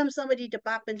might give them somebody to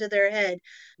pop into their head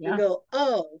and Yeah. go,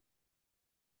 oh,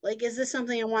 like, is this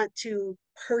something I want to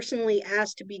personally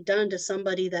ask to be done to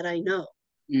somebody that I know?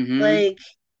 Mm-hmm. Like,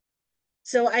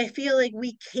 so I feel like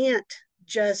we can't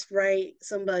just write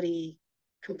somebody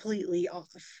completely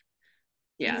off.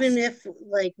 Even Yes. if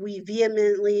like we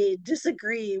vehemently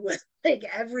disagree with like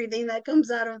everything that comes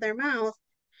out of their mouth,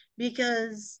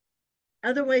 because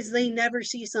otherwise they never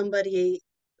see somebody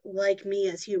like me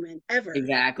as human ever. Like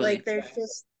Exactly.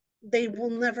 they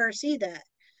will never see that.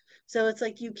 So it's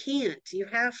like you can't. You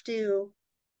have to.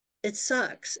 it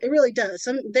sucks. It really does.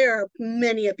 There are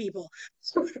many of people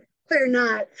who are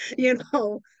not, you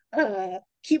know,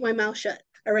 keep my mouth shut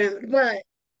around. But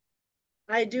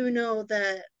I do know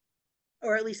that,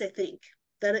 or at least I think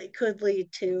that it could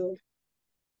lead to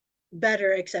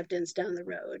better acceptance down the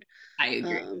road. I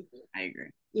agree. Um, I agree.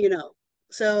 you know,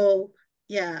 so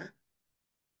yeah.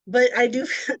 But I do,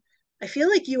 I feel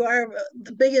like you are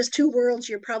the biggest two worlds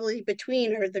you're probably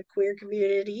between are the queer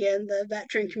community and the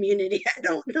veteran community. I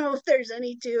don't know if there's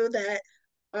any two that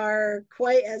are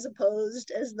quite as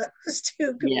opposed as those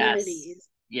two Yes. communities.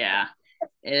 Yeah.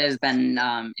 It has been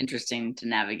interesting to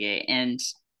navigate. And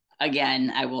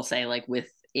again, I will say, like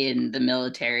within the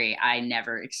military, I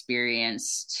never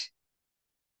experienced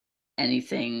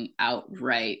anything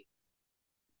outright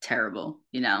terrible,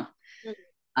 you know.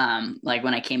 Like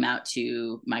when I came out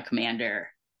to my commander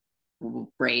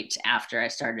right after I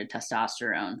started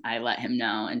testosterone, I let him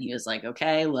know, and he was like,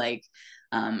 "Okay, like,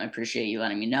 I appreciate you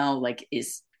letting me know. Like,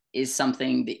 is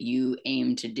something that you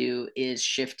aim to do is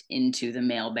shift into the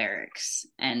male barracks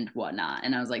and whatnot?"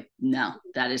 And I was like, "No,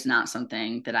 that is not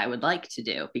something that I would like to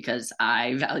do because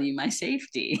I value my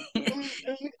safety."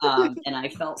 And I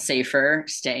felt safer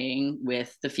staying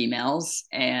with the females,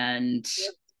 and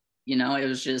Yep. it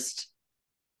was just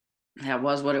that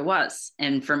was what it was.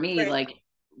 And for me, Right. like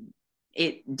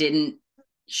it didn't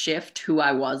shift who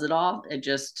I was at all.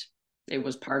 It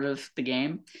was part of the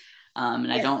game.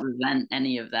 And I Yeah. don't resent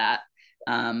any of that.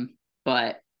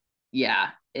 But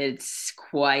yeah, it's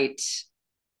quite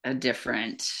a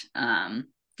different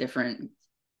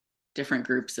different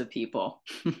groups of people.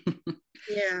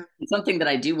 Yeah. Something that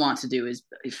I do want to do is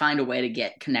find a way to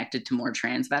get connected to more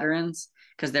trans veterans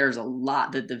because there's a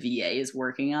lot that the VA is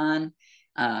working on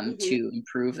Mm-hmm. to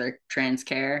improve their trans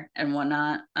care and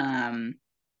whatnot,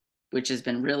 which has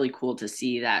been really cool to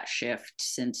see that shift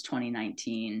since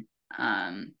 2019.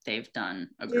 They've done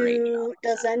a great job with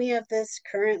Does that. any of this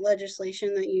current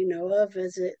legislation that you know of,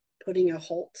 is it putting a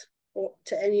halt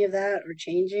to any of that or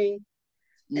changing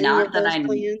any Not of that those I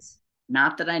plans?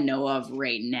 not that I know of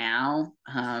right now.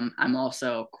 I'm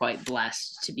also quite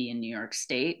blessed to be in New York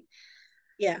State.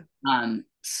 Yeah.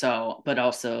 So, but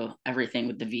also everything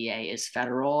with the VA is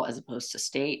federal as opposed to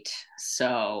state.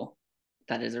 So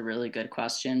that is a really good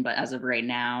question. But as of right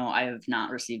now, I have not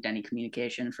received any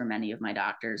communication from any of my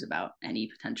doctors about any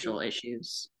potential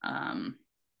issues.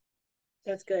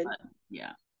 That's good. But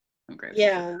yeah, I'm grateful for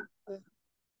Yeah.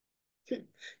 that.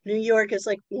 New York is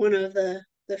like one of the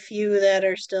few that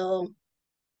are still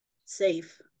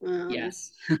safe.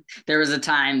 Yes. There was a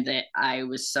time that I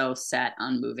was so set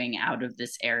on moving out of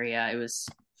this area. It was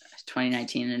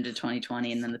 2019 into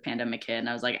 2020, and then the pandemic hit, and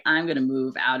I was like, I'm going to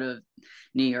move out of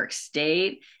New York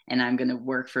State and I'm going to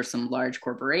work for some large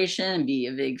corporation and be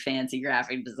a big fancy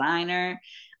graphic designer.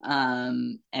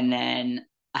 And then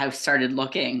I started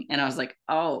looking and I was like,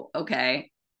 oh, okay.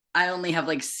 I only have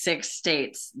like 6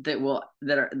 states that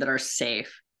are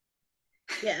safe.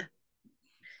 Yeah.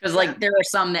 Because Yeah. like there are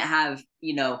some that have,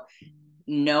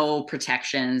 no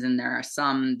protections, and there are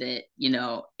some that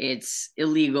it's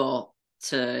illegal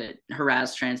to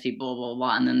harass trans people, blah, blah,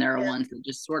 blah. And then there are Yeah. ones that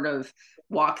just sort of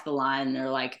walk the line, and they're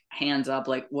like hands up,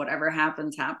 like whatever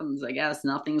happens happens, I guess.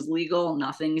 Nothing's legal,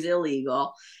 nothing's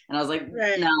illegal. And I was like,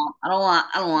 Right. no, I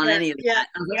don't want Yeah. any of Yeah. that.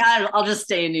 I was like, I'll just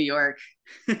stay in New York.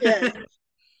 Yeah.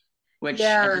 Which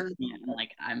at this Yeah.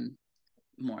 point I'm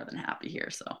more than happy here,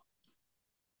 so.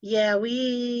 Yeah.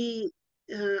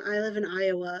 I live in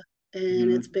Iowa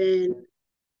and it's Mhm. been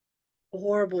a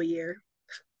horrible year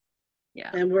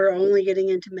Yeah. and we're only getting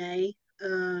into May.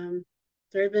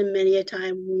 There have been many a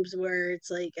times where it's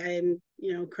like I'm,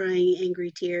 crying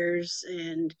angry tears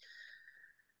and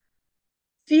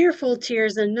fearful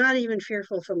tears, and not even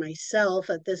fearful for myself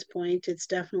at this point. It's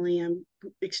definitely, I'm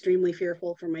extremely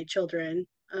fearful for my children.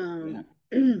 Yeah.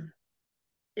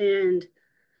 And,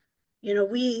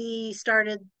 we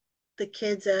started the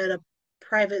kids at a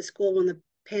private school when the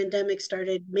pandemic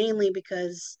started, mainly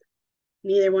because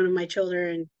neither one of my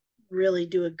children really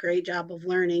do a great job of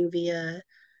learning via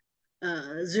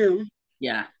Zoom.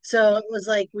 Yeah. So it was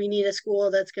like, we need a school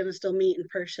that's going to still meet in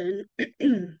person.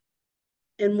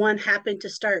 And one happened to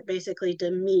start basically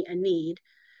to meet a need.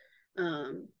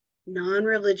 um,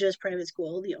 Non-religious private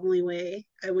school, the only way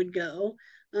I would go.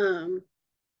 Um,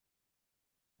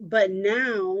 but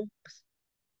now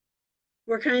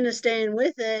we're kind of staying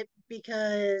with it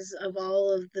because of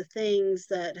all of the things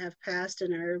that have passed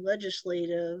in our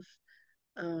legislative,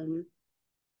 um,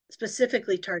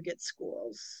 specifically target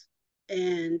schools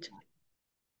and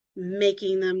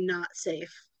making them not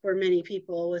safe for many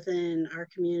people within our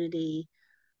community.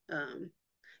 Um,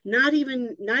 not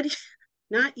even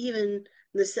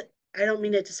this, I don't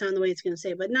mean it to sound the way it's going to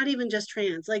say, but not even just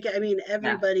trans. Like, I mean, Yeah,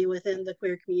 everybody within the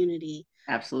queer community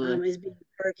absolutely. is being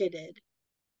targeted.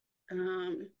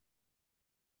 And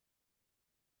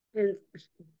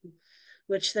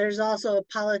which there's also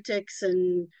politics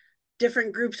and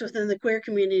different groups within the queer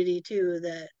community too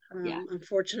that Yeah.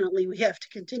 unfortunately we have to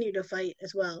continue to fight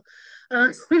as well.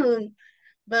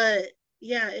 But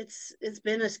yeah, it's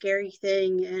been a scary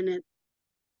thing, and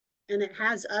it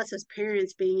has us as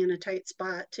parents being in a tight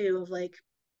spot too of like,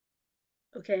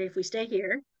 okay, if we stay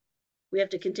here, we have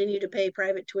to continue to pay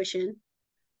private tuition,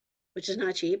 which is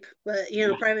not cheap, but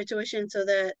Yeah. private tuition so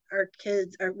that our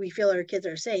kids are, we feel our kids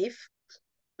are safe.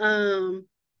 Um,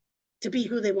 to be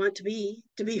who they want to be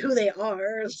who they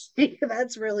are.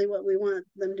 That's really what we want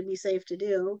them to be safe to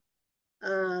do.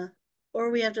 Uh, or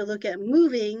we have to look at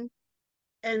moving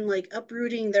and like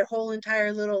uprooting their whole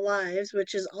entire little lives,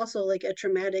 which is also like a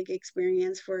traumatic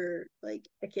experience for like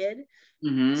a kid.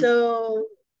 Mm-hmm. So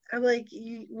I'm like,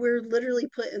 we're literally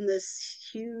put in this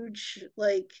huge,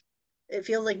 like, it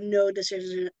feels like no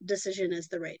decision is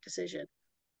the right decision,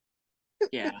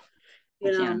 Yeah, I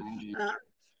you can't know. imagine.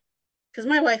 Because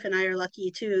my wife and I are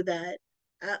lucky too that,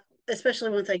 uh, especially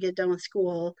once I get done with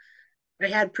school, I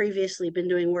had previously been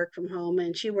doing work from home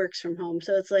and she works from home.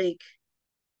 So it's like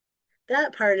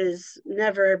that part has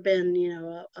never been,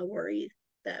 a worry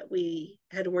that we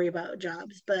had to worry about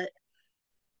jobs. But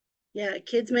yeah,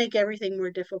 kids make everything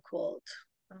more difficult.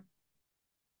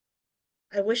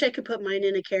 I wish I could put mine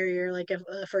in a carrier like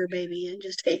a fur baby and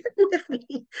just take it with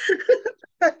me.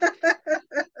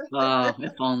 Oh,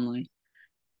 if only.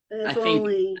 I If think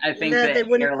only. I And think that the they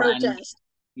wouldn't airlines, protest.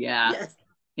 yeah, I Yes.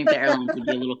 think the airlines would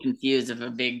be a little confused if a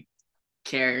big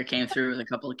carrier came through with a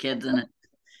couple of kids in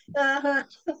Uh-huh.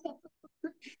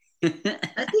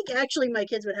 I it. think actually my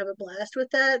kids would have a blast with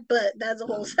that, but that's a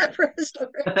whole separate story.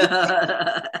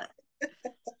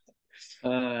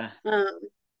 uh, um,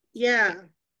 yeah.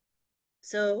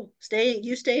 So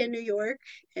you stay in New York,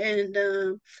 and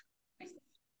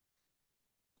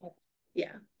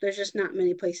yeah, there's just not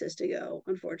many places to go,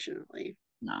 unfortunately.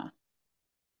 no.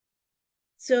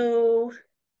 So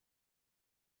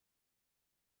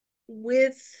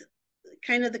with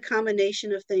kind of the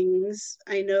combination of things,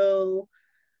 I know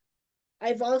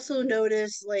I've also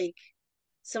noticed like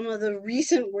some of the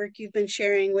recent work you've been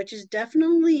sharing, which is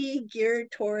definitely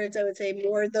geared towards, I would say,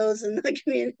 more those in the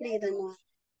community than not.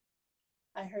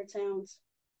 I heard sounds.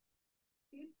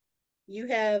 You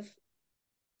have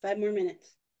 5 more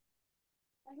minutes.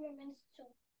 5 more minutes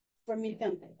For me to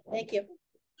come. Thank you.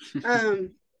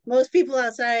 Most people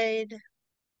outside,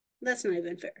 that's not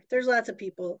even fair. There's lots of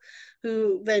people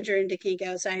who venture into kink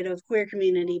outside of queer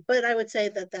community, but I would say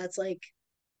that that's like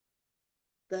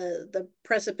the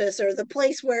precipice or the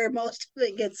place where most of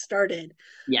it gets started.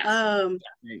 Yes, Um,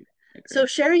 I so agree.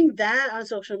 sharing that on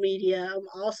social media, I'm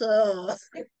also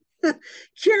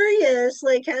curious,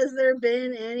 like, has there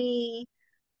been any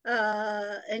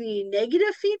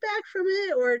negative feedback from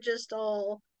it, or just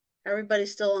all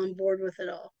everybody's still on board with it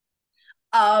all?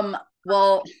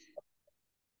 Well,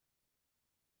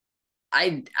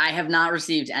 I have not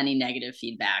received any negative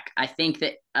feedback. I think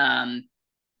that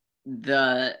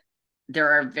the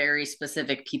there are very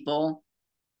specific people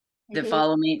that Mm-hmm.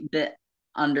 follow me that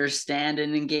understand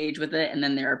and engage with it, and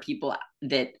then there are people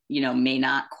that may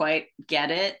not quite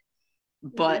get it,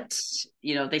 Mm-hmm. but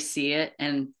they see it,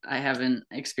 and I haven't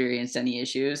experienced any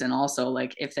issues. And also,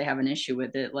 like, if they have an issue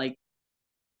with it, like,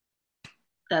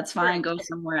 that's fine, Right, go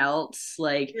somewhere else.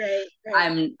 Like, right,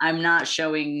 right, I'm not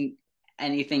showing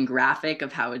anything graphic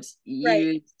of how it's right,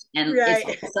 used. And it's right.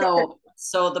 also,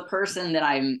 so the person that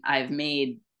I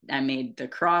made the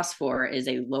cross for is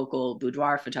a local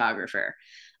boudoir photographer.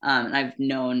 And I've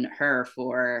known her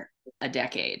for a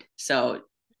decade, so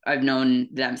I've known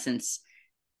them since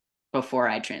before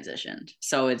I transitioned.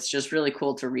 So it's just really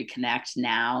cool to reconnect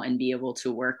now and be able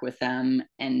to work with them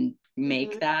and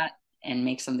make Mm-hmm. that and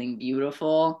make something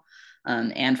beautiful,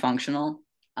 and functional.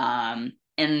 And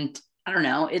I don't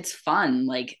know, it's fun.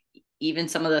 Like, even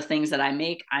some of the things that I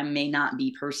make, I may not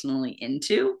be personally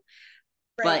into,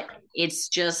 Right. but it's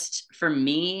just, for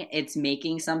me, it's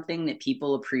making something that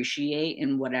people appreciate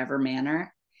in whatever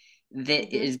manner that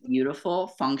Mm-hmm. is beautiful,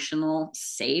 functional,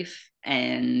 safe,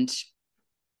 and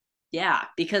yeah,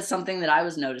 because something that I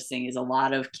was noticing is a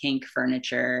lot of kink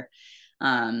furniture,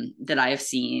 that I've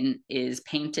seen is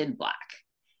painted black.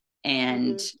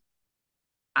 And Mm-hmm.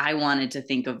 I wanted to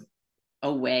think of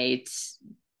a way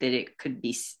that it could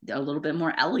be a little bit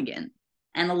more elegant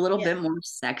and a little Yeah. bit more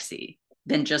sexy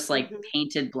than just like Mm-hmm.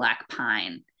 painted black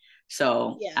pine.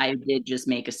 So Yeah. I did just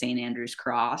make a St. Andrew's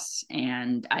cross,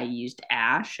 and I used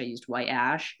ash. I used white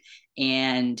ash,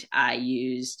 and I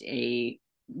used a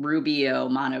Rubio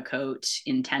monocoat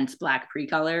intense black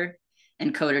precolor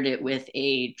and coated it with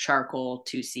a charcoal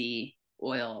 2C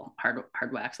oil, hard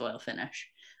wax oil finish.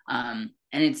 And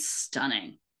it's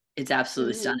stunning. It's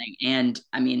absolutely Mm-hmm. stunning. And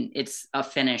I mean, it's a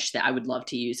finish that I would love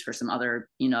to use for some other,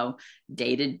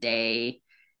 day to day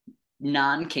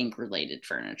non kink related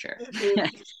furniture.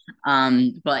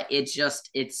 Mm-hmm. But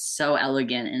it's so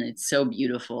elegant and it's so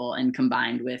beautiful, and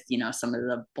combined with, some of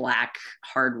the black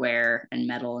hardware and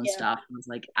metal and Yeah. stuff. I was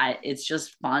like, it's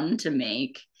just fun to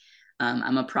make.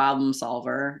 I'm a problem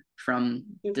solver from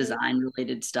Mm-hmm. design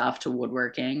related stuff to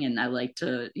woodworking, and I like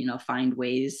to, find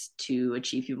ways to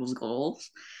achieve people's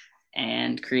goals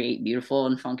and create beautiful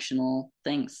and functional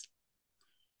things.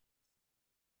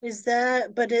 Is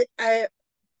that, but it, I,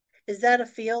 is that a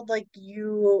field like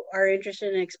you are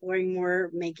interested in exploring more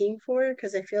making for?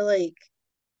 Because I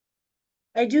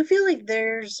do feel like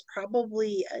there's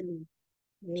probably a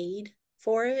need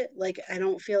for it. Like, I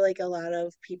don't feel like a lot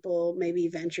of people maybe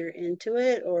venture into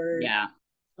it or, Yeah.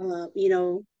 you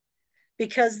know,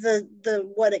 because the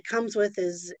what it comes with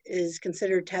is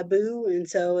considered taboo, and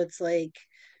so it's like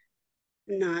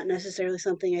not necessarily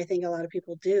something I think a lot of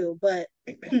people do. But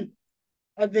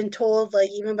I've been told, like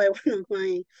even by one of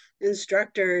my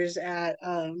instructors at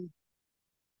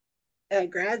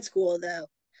grad school, that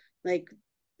like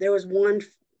there was one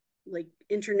like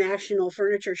international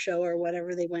furniture show or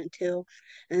whatever they went to,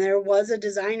 and there was a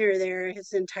designer there.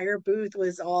 His entire booth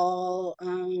was all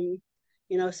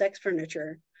sex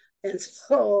furniture. And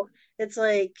so it's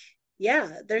like,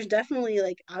 yeah, there's definitely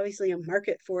like obviously a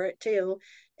market for it too,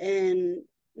 and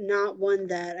not one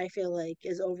that I feel like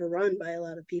is overrun by a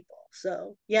lot of people.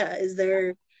 So yeah,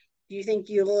 do you think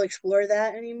you'll explore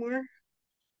that anymore?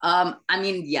 I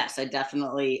mean, yes, I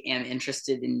definitely am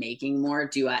interested in making more.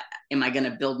 Am I going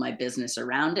to build my business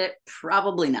around it?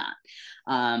 Probably not.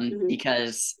 Mm-hmm.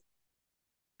 Because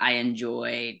I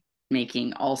enjoy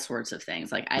making all sorts of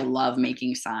things. Like I love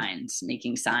making signs.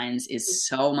 Making signs is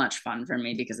so much fun for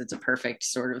me because it's a perfect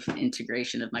sort of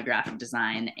integration of my graphic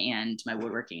design and my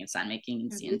woodworking and sign making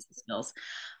and Mm-hmm. CNC skills.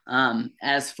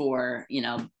 As for,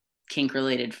 kink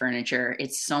related furniture,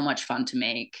 it's so much fun to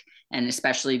make, and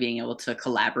especially being able to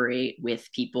collaborate with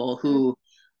people Mm-hmm. who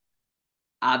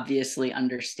obviously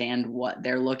understand what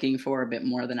they're looking for a bit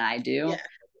more than I do. Yeah,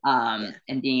 yeah,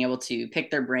 And being able to pick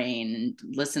their brain and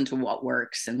listen to what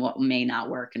works and what may not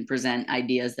work, and present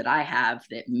ideas that I have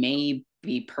that may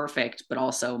be perfect, but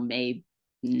also may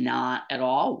not at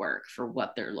all work for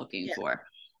what they're looking yeah, for.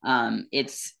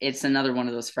 It's another one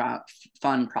of those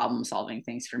fun problem solving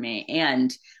things for me.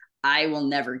 And I will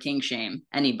never kink shame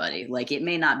anybody. Like it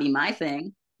may not be my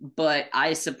thing, but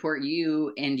I support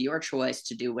you and your choice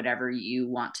to do whatever you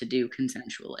want to do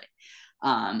consensually.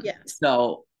 yeah.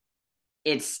 So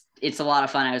it's a lot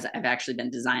of fun. I've actually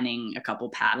been designing a couple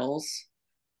paddles.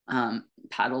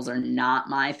 Paddles are not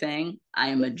my thing. I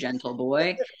am a gentle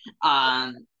boy,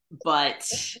 um, but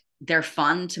they're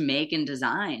fun to make and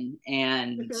design,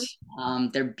 and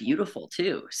Mhm. they're beautiful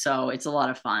too. So it's a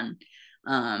lot of fun.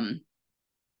 Um,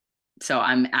 so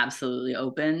I'm absolutely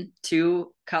open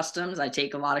to customs. I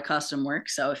take a lot of custom work.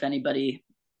 So if anybody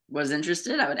was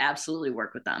interested, I would absolutely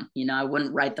work with them. I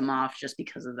wouldn't write them off just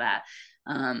because of that.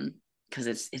 Because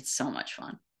it's so much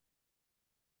fun.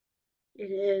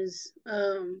 It is.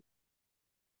 I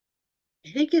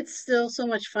think it's still so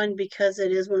much fun because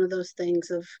it is one of those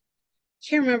things of I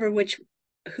can't remember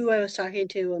who I was talking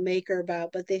to a maker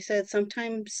about, but they said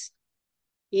sometimes,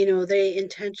 they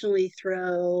intentionally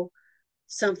throw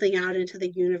something out into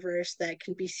the universe that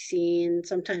can be seen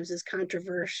sometimes as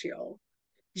controversial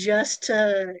just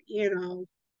to,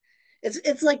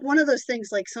 it's like one of those things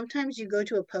like sometimes you go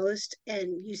to a post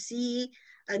and you see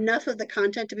enough of the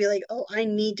content to be like, oh, I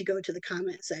need to go to the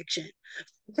comment section.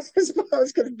 I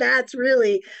suppose because that's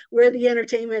really where the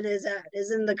entertainment is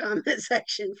in the comment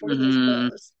section for those Mm-hmm.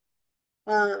 posts.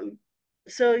 Um,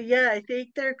 so yeah, I think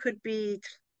there could be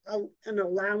an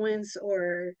allowance,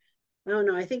 or I don't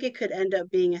know. I think it could end up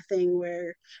being a thing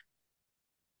where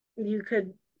you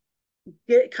could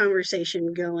get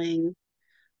conversation going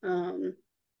um,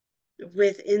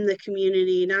 within the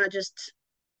community, not just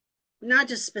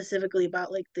specifically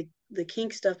about like the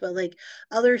kink stuff, but like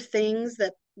other things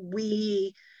that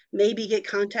we maybe get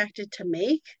contacted to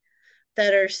make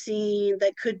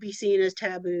that could be seen as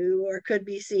taboo or could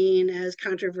be seen as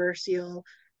controversial,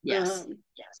 Yes. um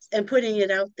and putting it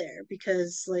out there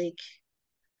because like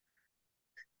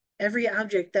every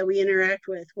object that we interact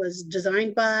with was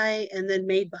designed by and then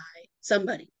made by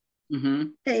somebody. Mm-hmm.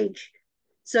 Like,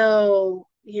 So,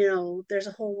 there's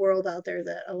a whole world out there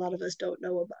that a lot of us don't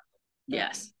know about.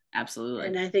 Yes, absolutely.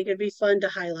 And I think it'd be fun to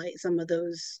highlight some of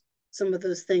those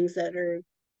things that are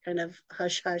kind of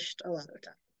hush hushed a lot of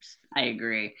times. I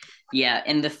agree. Yeah,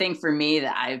 and the thing for me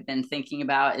that I've been thinking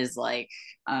about is like,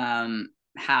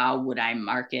 how would I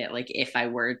market, like if I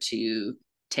were to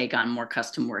take on more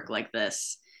custom work like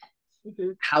this,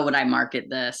 Mm-hmm. how would I market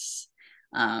this?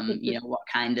 What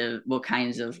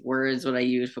kinds of words would I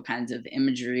use? What kinds of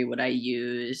imagery would I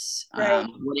use? Right.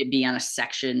 Would it be on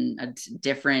a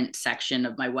different section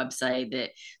of my website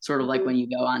that sort of like Mm-hmm. when you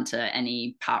go onto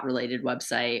any pot related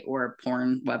website or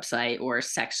porn website or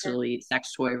sex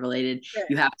toy related, Yeah.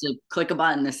 you have to click a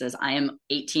button that says I am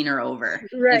 18 or over.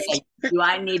 It's Right. like, do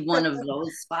I need one of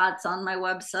those spots on my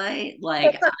website?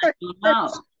 Like, I don't know.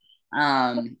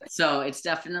 So it's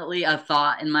definitely a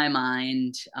thought in my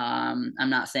mind. I'm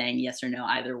not saying yes or no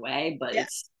either way, but Yeah.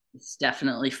 it's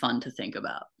definitely fun to think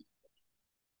about.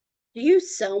 Do you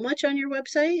sell much on your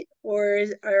website, or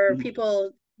are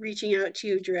people reaching out to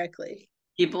you directly?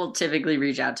 People typically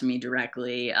reach out to me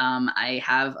directly. I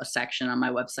have a section on my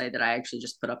website that I actually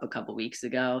just put up a couple weeks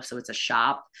ago. So it's a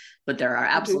shop, but there are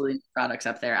Mm-hmm. absolutely no products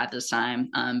up there at this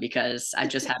time, because I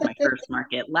just had my first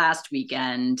market last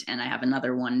weekend and I have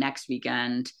another one next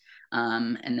weekend.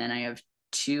 And then I have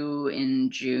two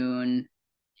in June,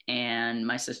 and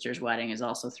my sister's wedding is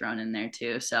also thrown in there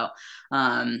too. So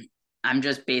I'm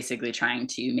just basically trying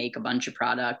to make a bunch of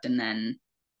product and then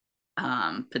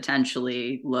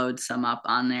potentially load some up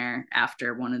on there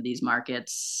after one of these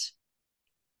markets,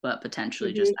 but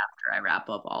potentially Mm-hmm. just after I wrap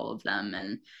up all of them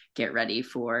and get ready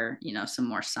for, some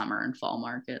more summer and fall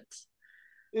markets.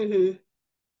 Mm-hmm.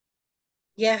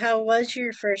 Yeah, how was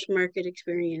your first market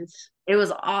experience? It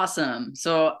was awesome.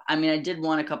 So, I mean, I did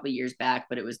one a couple years back,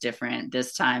 but it was different.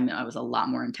 This time I was a lot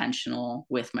more intentional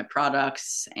with my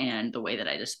products and the way that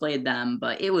I displayed them,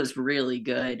 but it was really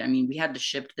good. I mean, we had to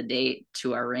shift the date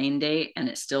to our rain date and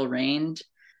it still rained,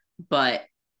 but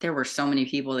there were so many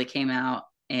people that came out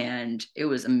and it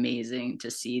was amazing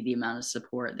to see the amount of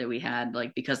support that we had,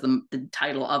 like because the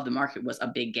title of the market was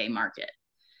a big gay market.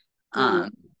 Mm-hmm.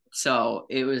 um so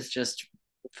it was just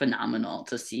phenomenal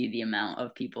to see the amount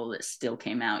of people that still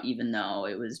came out even though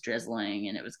it was drizzling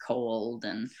and it was cold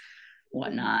and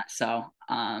whatnot. So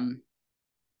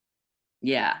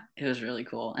yeah, it was really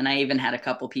cool. And I even had a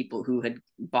couple people who had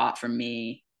bought from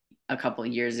me a couple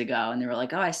of years ago and they were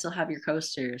like, "Oh, I still have your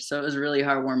coaster." So it was really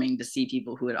heartwarming to see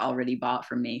people who had already bought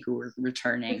from me who were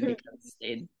returning Mm-hmm. because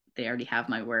they already have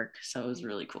my work. So it was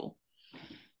really cool.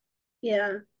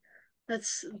 Yeah,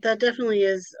 that definitely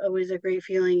is always a great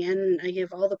feeling, and I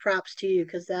give all the props to you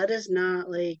because that's not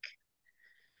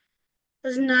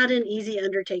an easy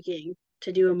undertaking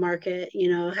to do a market,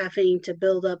 having to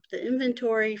build up the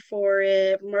inventory for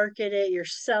it, market it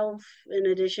yourself in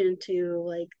addition to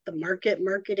like the market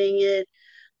marketing it.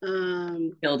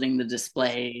 Building the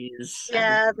displays, Yeah,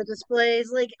 everything. the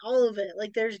displays, like all of it.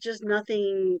 Like there's just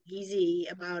nothing easy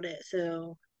about it.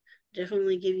 So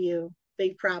definitely give you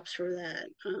big props for that.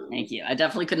 Thank you. I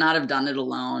definitely could not have done it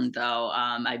alone, though.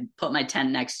 I put my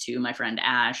tent next to my friend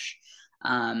Ash.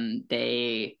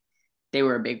 They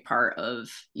were a big part of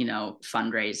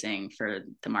fundraising for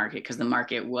the market because the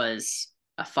market was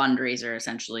a fundraiser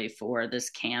essentially for this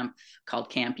camp called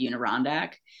Camp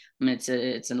Unirondack. I mean,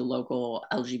 it's a local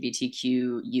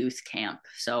LGBTQ youth camp.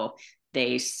 So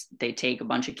they take a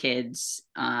bunch of kids.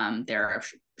 There are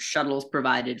shuttles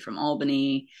provided from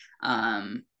Albany,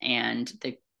 and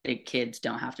the kids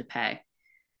don't have to pay.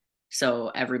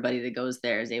 So everybody that goes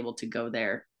there is able to go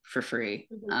there for free.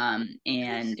 Mhm.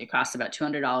 And Nice. it costs about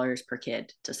 $200 per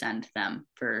kid to send them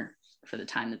for the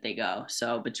time that they go.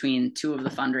 So between two of the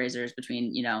fundraisers,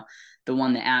 between the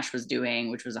one that Ash was doing,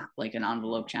 which was like an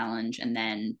envelope challenge, and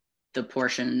then the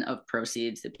portion of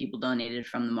proceeds that people donated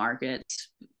from the markets,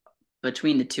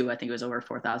 between the two, I think it was over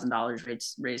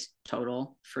 $4,000 raised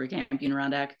total for Camp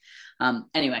Unirondack.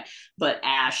 Anyway, but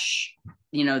Ash,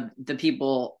 the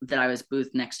people that I was booth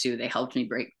next to, they helped me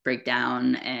break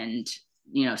down and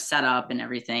set up and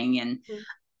everything. And Mhm.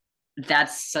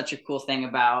 that's such a cool thing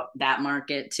about that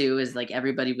market too, is like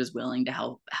everybody was willing to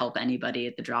help anybody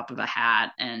at the drop of a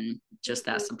hat, and just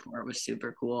that Mhm. support was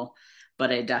super cool.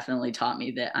 But it definitely taught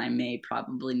me that I may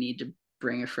probably need to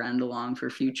bring a friend along for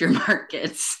future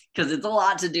markets because it's a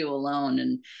lot to do alone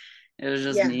and it was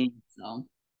just Yeah, me. So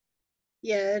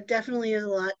yeah, it definitely is a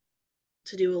lot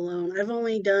to do alone. I've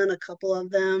only done a couple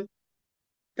of them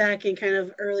back in kind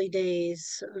of early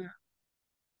days.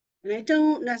 And I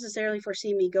don't necessarily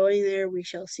foresee me going there. We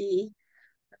shall see.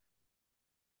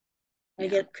 I yeah,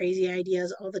 get crazy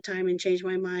ideas all the time and change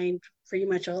my mind pretty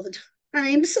much all the time.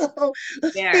 time. So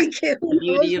There, like, who the knows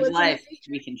beauty of what's in the life.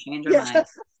 future? We can change our Yeah.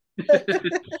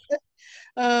 minds.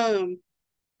 um,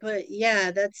 but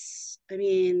yeah, that's, I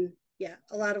mean, yeah,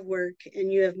 a lot of work,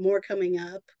 and you have more coming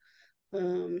up.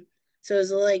 Um, so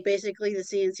it's like basically the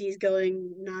CNC is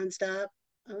going nonstop,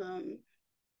 um,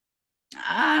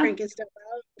 Ah, cranking stuff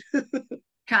out.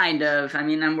 kind of. I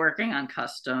mean, I'm working on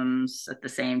customs at the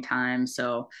same time,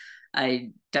 so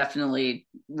I definitely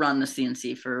run the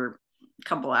CNC for a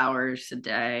couple hours a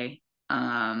day.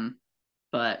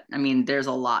 But I mean, there's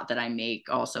a lot that I make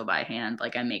also by hand.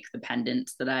 Like I make the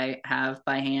pendants that I have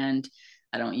by hand.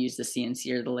 I don't use the CNC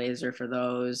or the laser for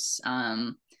those.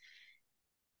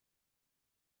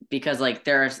 Because like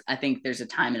I think there's a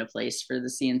time and a place for the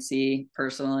CNC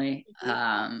personally.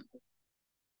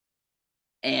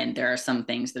 And there are some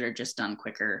things that are just done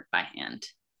quicker by hand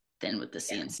than with the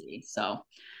Yeah. CNC. So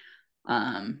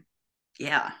um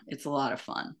yeah, it's a lot of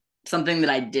fun. Something that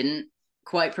I didn't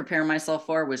quite prepare myself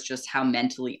for was just how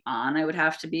mentally on I would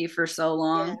have to be for so Yeah.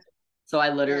 long. So I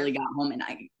Yeah. literally got home and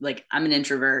I'm an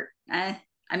introvert.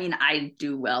 I mean, I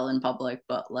do well in public,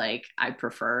 but like I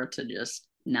prefer to just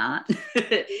not.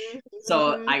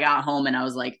 So Mm-hmm. I got home and I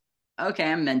was like,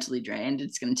 okay, I'm mentally drained.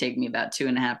 It's going to take me about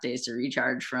 2.5 days to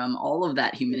recharge from all of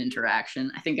that human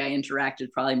interaction. I think I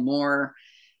interacted probably more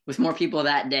with more people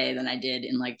that day than I did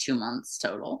in like 2 months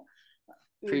total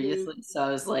Mm-hmm. previously. So I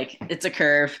was like, it's a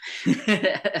curve.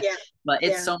 Yeah. But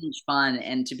it's Yeah. so much fun.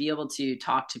 And to be able to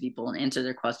talk to people and answer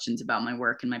their questions about my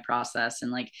work and my process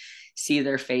and like see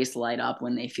their face light up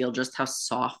when they feel just how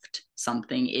soft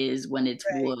something is when it's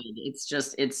Right. wood.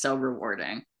 It's so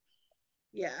rewarding.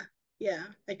 Yeah. Yeah.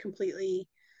 I completely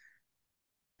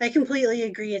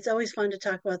agree. It's always fun to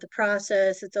talk about the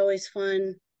process. It's always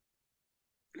fun.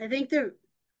 I think that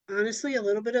honestly, a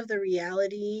little bit of the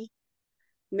reality,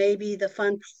 maybe the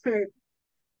fun part,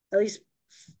 at least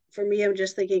for me, I'm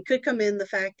just thinking could come in the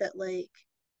fact that like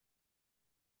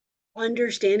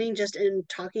understanding just in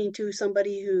talking to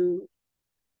somebody who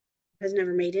has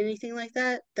never made anything like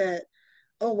that, that,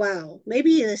 oh wow,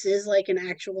 maybe this is like an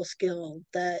actual skill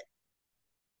that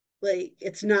like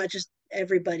it's not just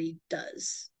everybody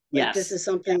does. Like this Yes. is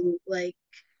something like,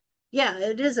 yeah,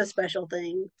 it is a special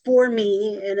thing for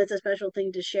me, and it's a special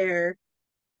thing to share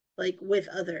like with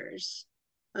others.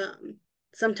 Um,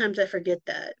 Sometimes I forget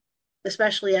that,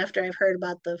 especially after I've heard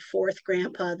about the fourth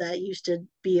grandpa that used to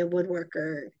be a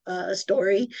woodworker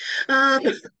story. Um,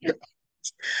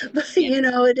 but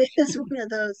Yeah. it is one of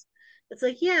those. It's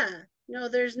like, yeah, no,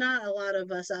 there's not a lot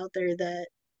of us out there that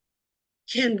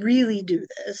can really do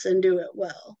this and do it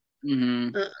well.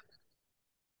 Mm-hmm. Uh,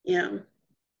 you know,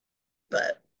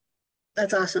 but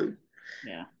that's awesome.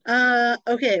 Yeah.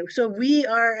 Okay, so we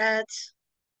are at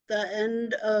the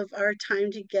end of our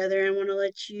time together. I want to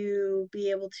let you be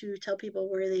able to tell people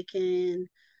where they can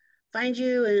find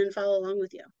you and follow along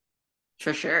with you.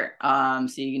 For sure. So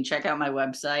you can check out my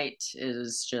website. It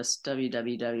is just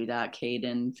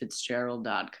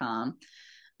www.kaydenfitzgerald.com.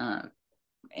 Uh,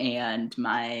 and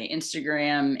my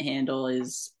Instagram handle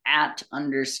is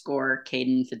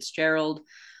 @_Kayden Fitzgerald.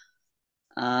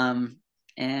 Um,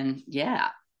 and yeah,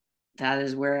 that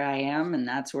is where I am, and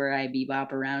that's where I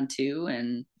bebop around too.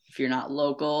 And if you're not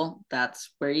local,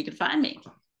 that's where you can find me.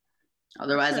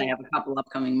 Otherwise, I Awesome. have a couple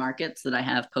upcoming markets that I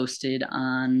have posted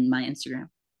on my Instagram.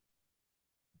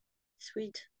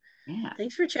 Sweet. Yeah.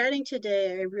 Thanks for chatting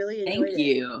today. I really enjoyed Thank it.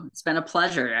 you. It's been a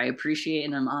pleasure. I appreciate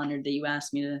and I'm honored that you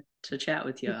asked me to chat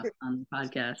with you on the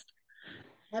podcast.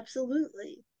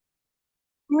 Absolutely.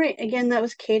 All right. Again, that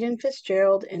was Kayden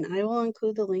Fitzgerald, and I will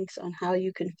include the links on how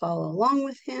you can follow along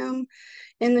with him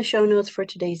in the show notes for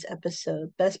today's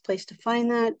episode. Best place to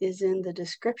find that is in the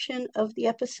description of the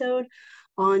episode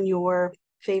on your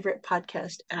favorite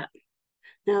podcast app.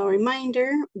 Now, a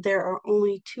reminder, there are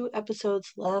only 2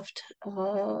 episodes left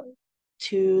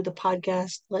to the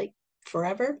podcast, like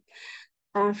forever.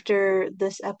 After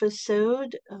this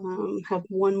episode, have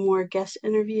one more guest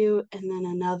interview and then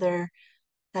another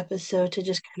episode to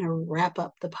just kind of wrap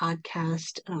up the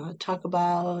podcast, talk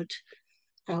about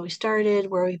how we started,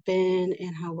 where we've been,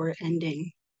 and how we're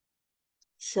ending.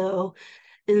 So,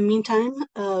 in the meantime,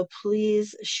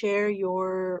 please share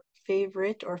your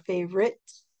favorite or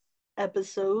favorites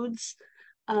episodes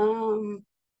um,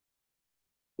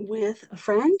 with a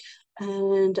friend.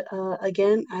 And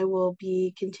again, I will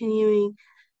be continuing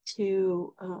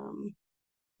to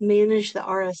manage the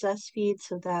RSS feed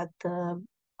so that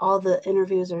all the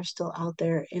interviews are still out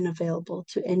there and available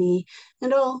to any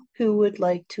and all who would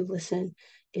like to listen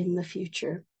in the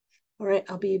future. All right,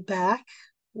 I'll be back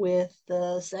with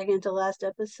the second to last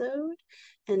episode.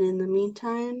 And in the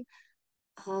meantime,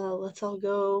 let's all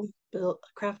go build,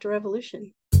 craft a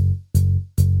revolution.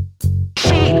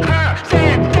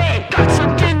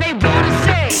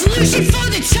 Solution for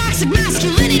the toxic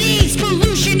masculinities.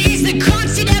 Pollution is the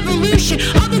constant evolution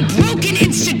of a broken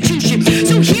institution.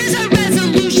 So here's our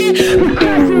resolution.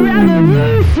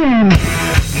 Revolution.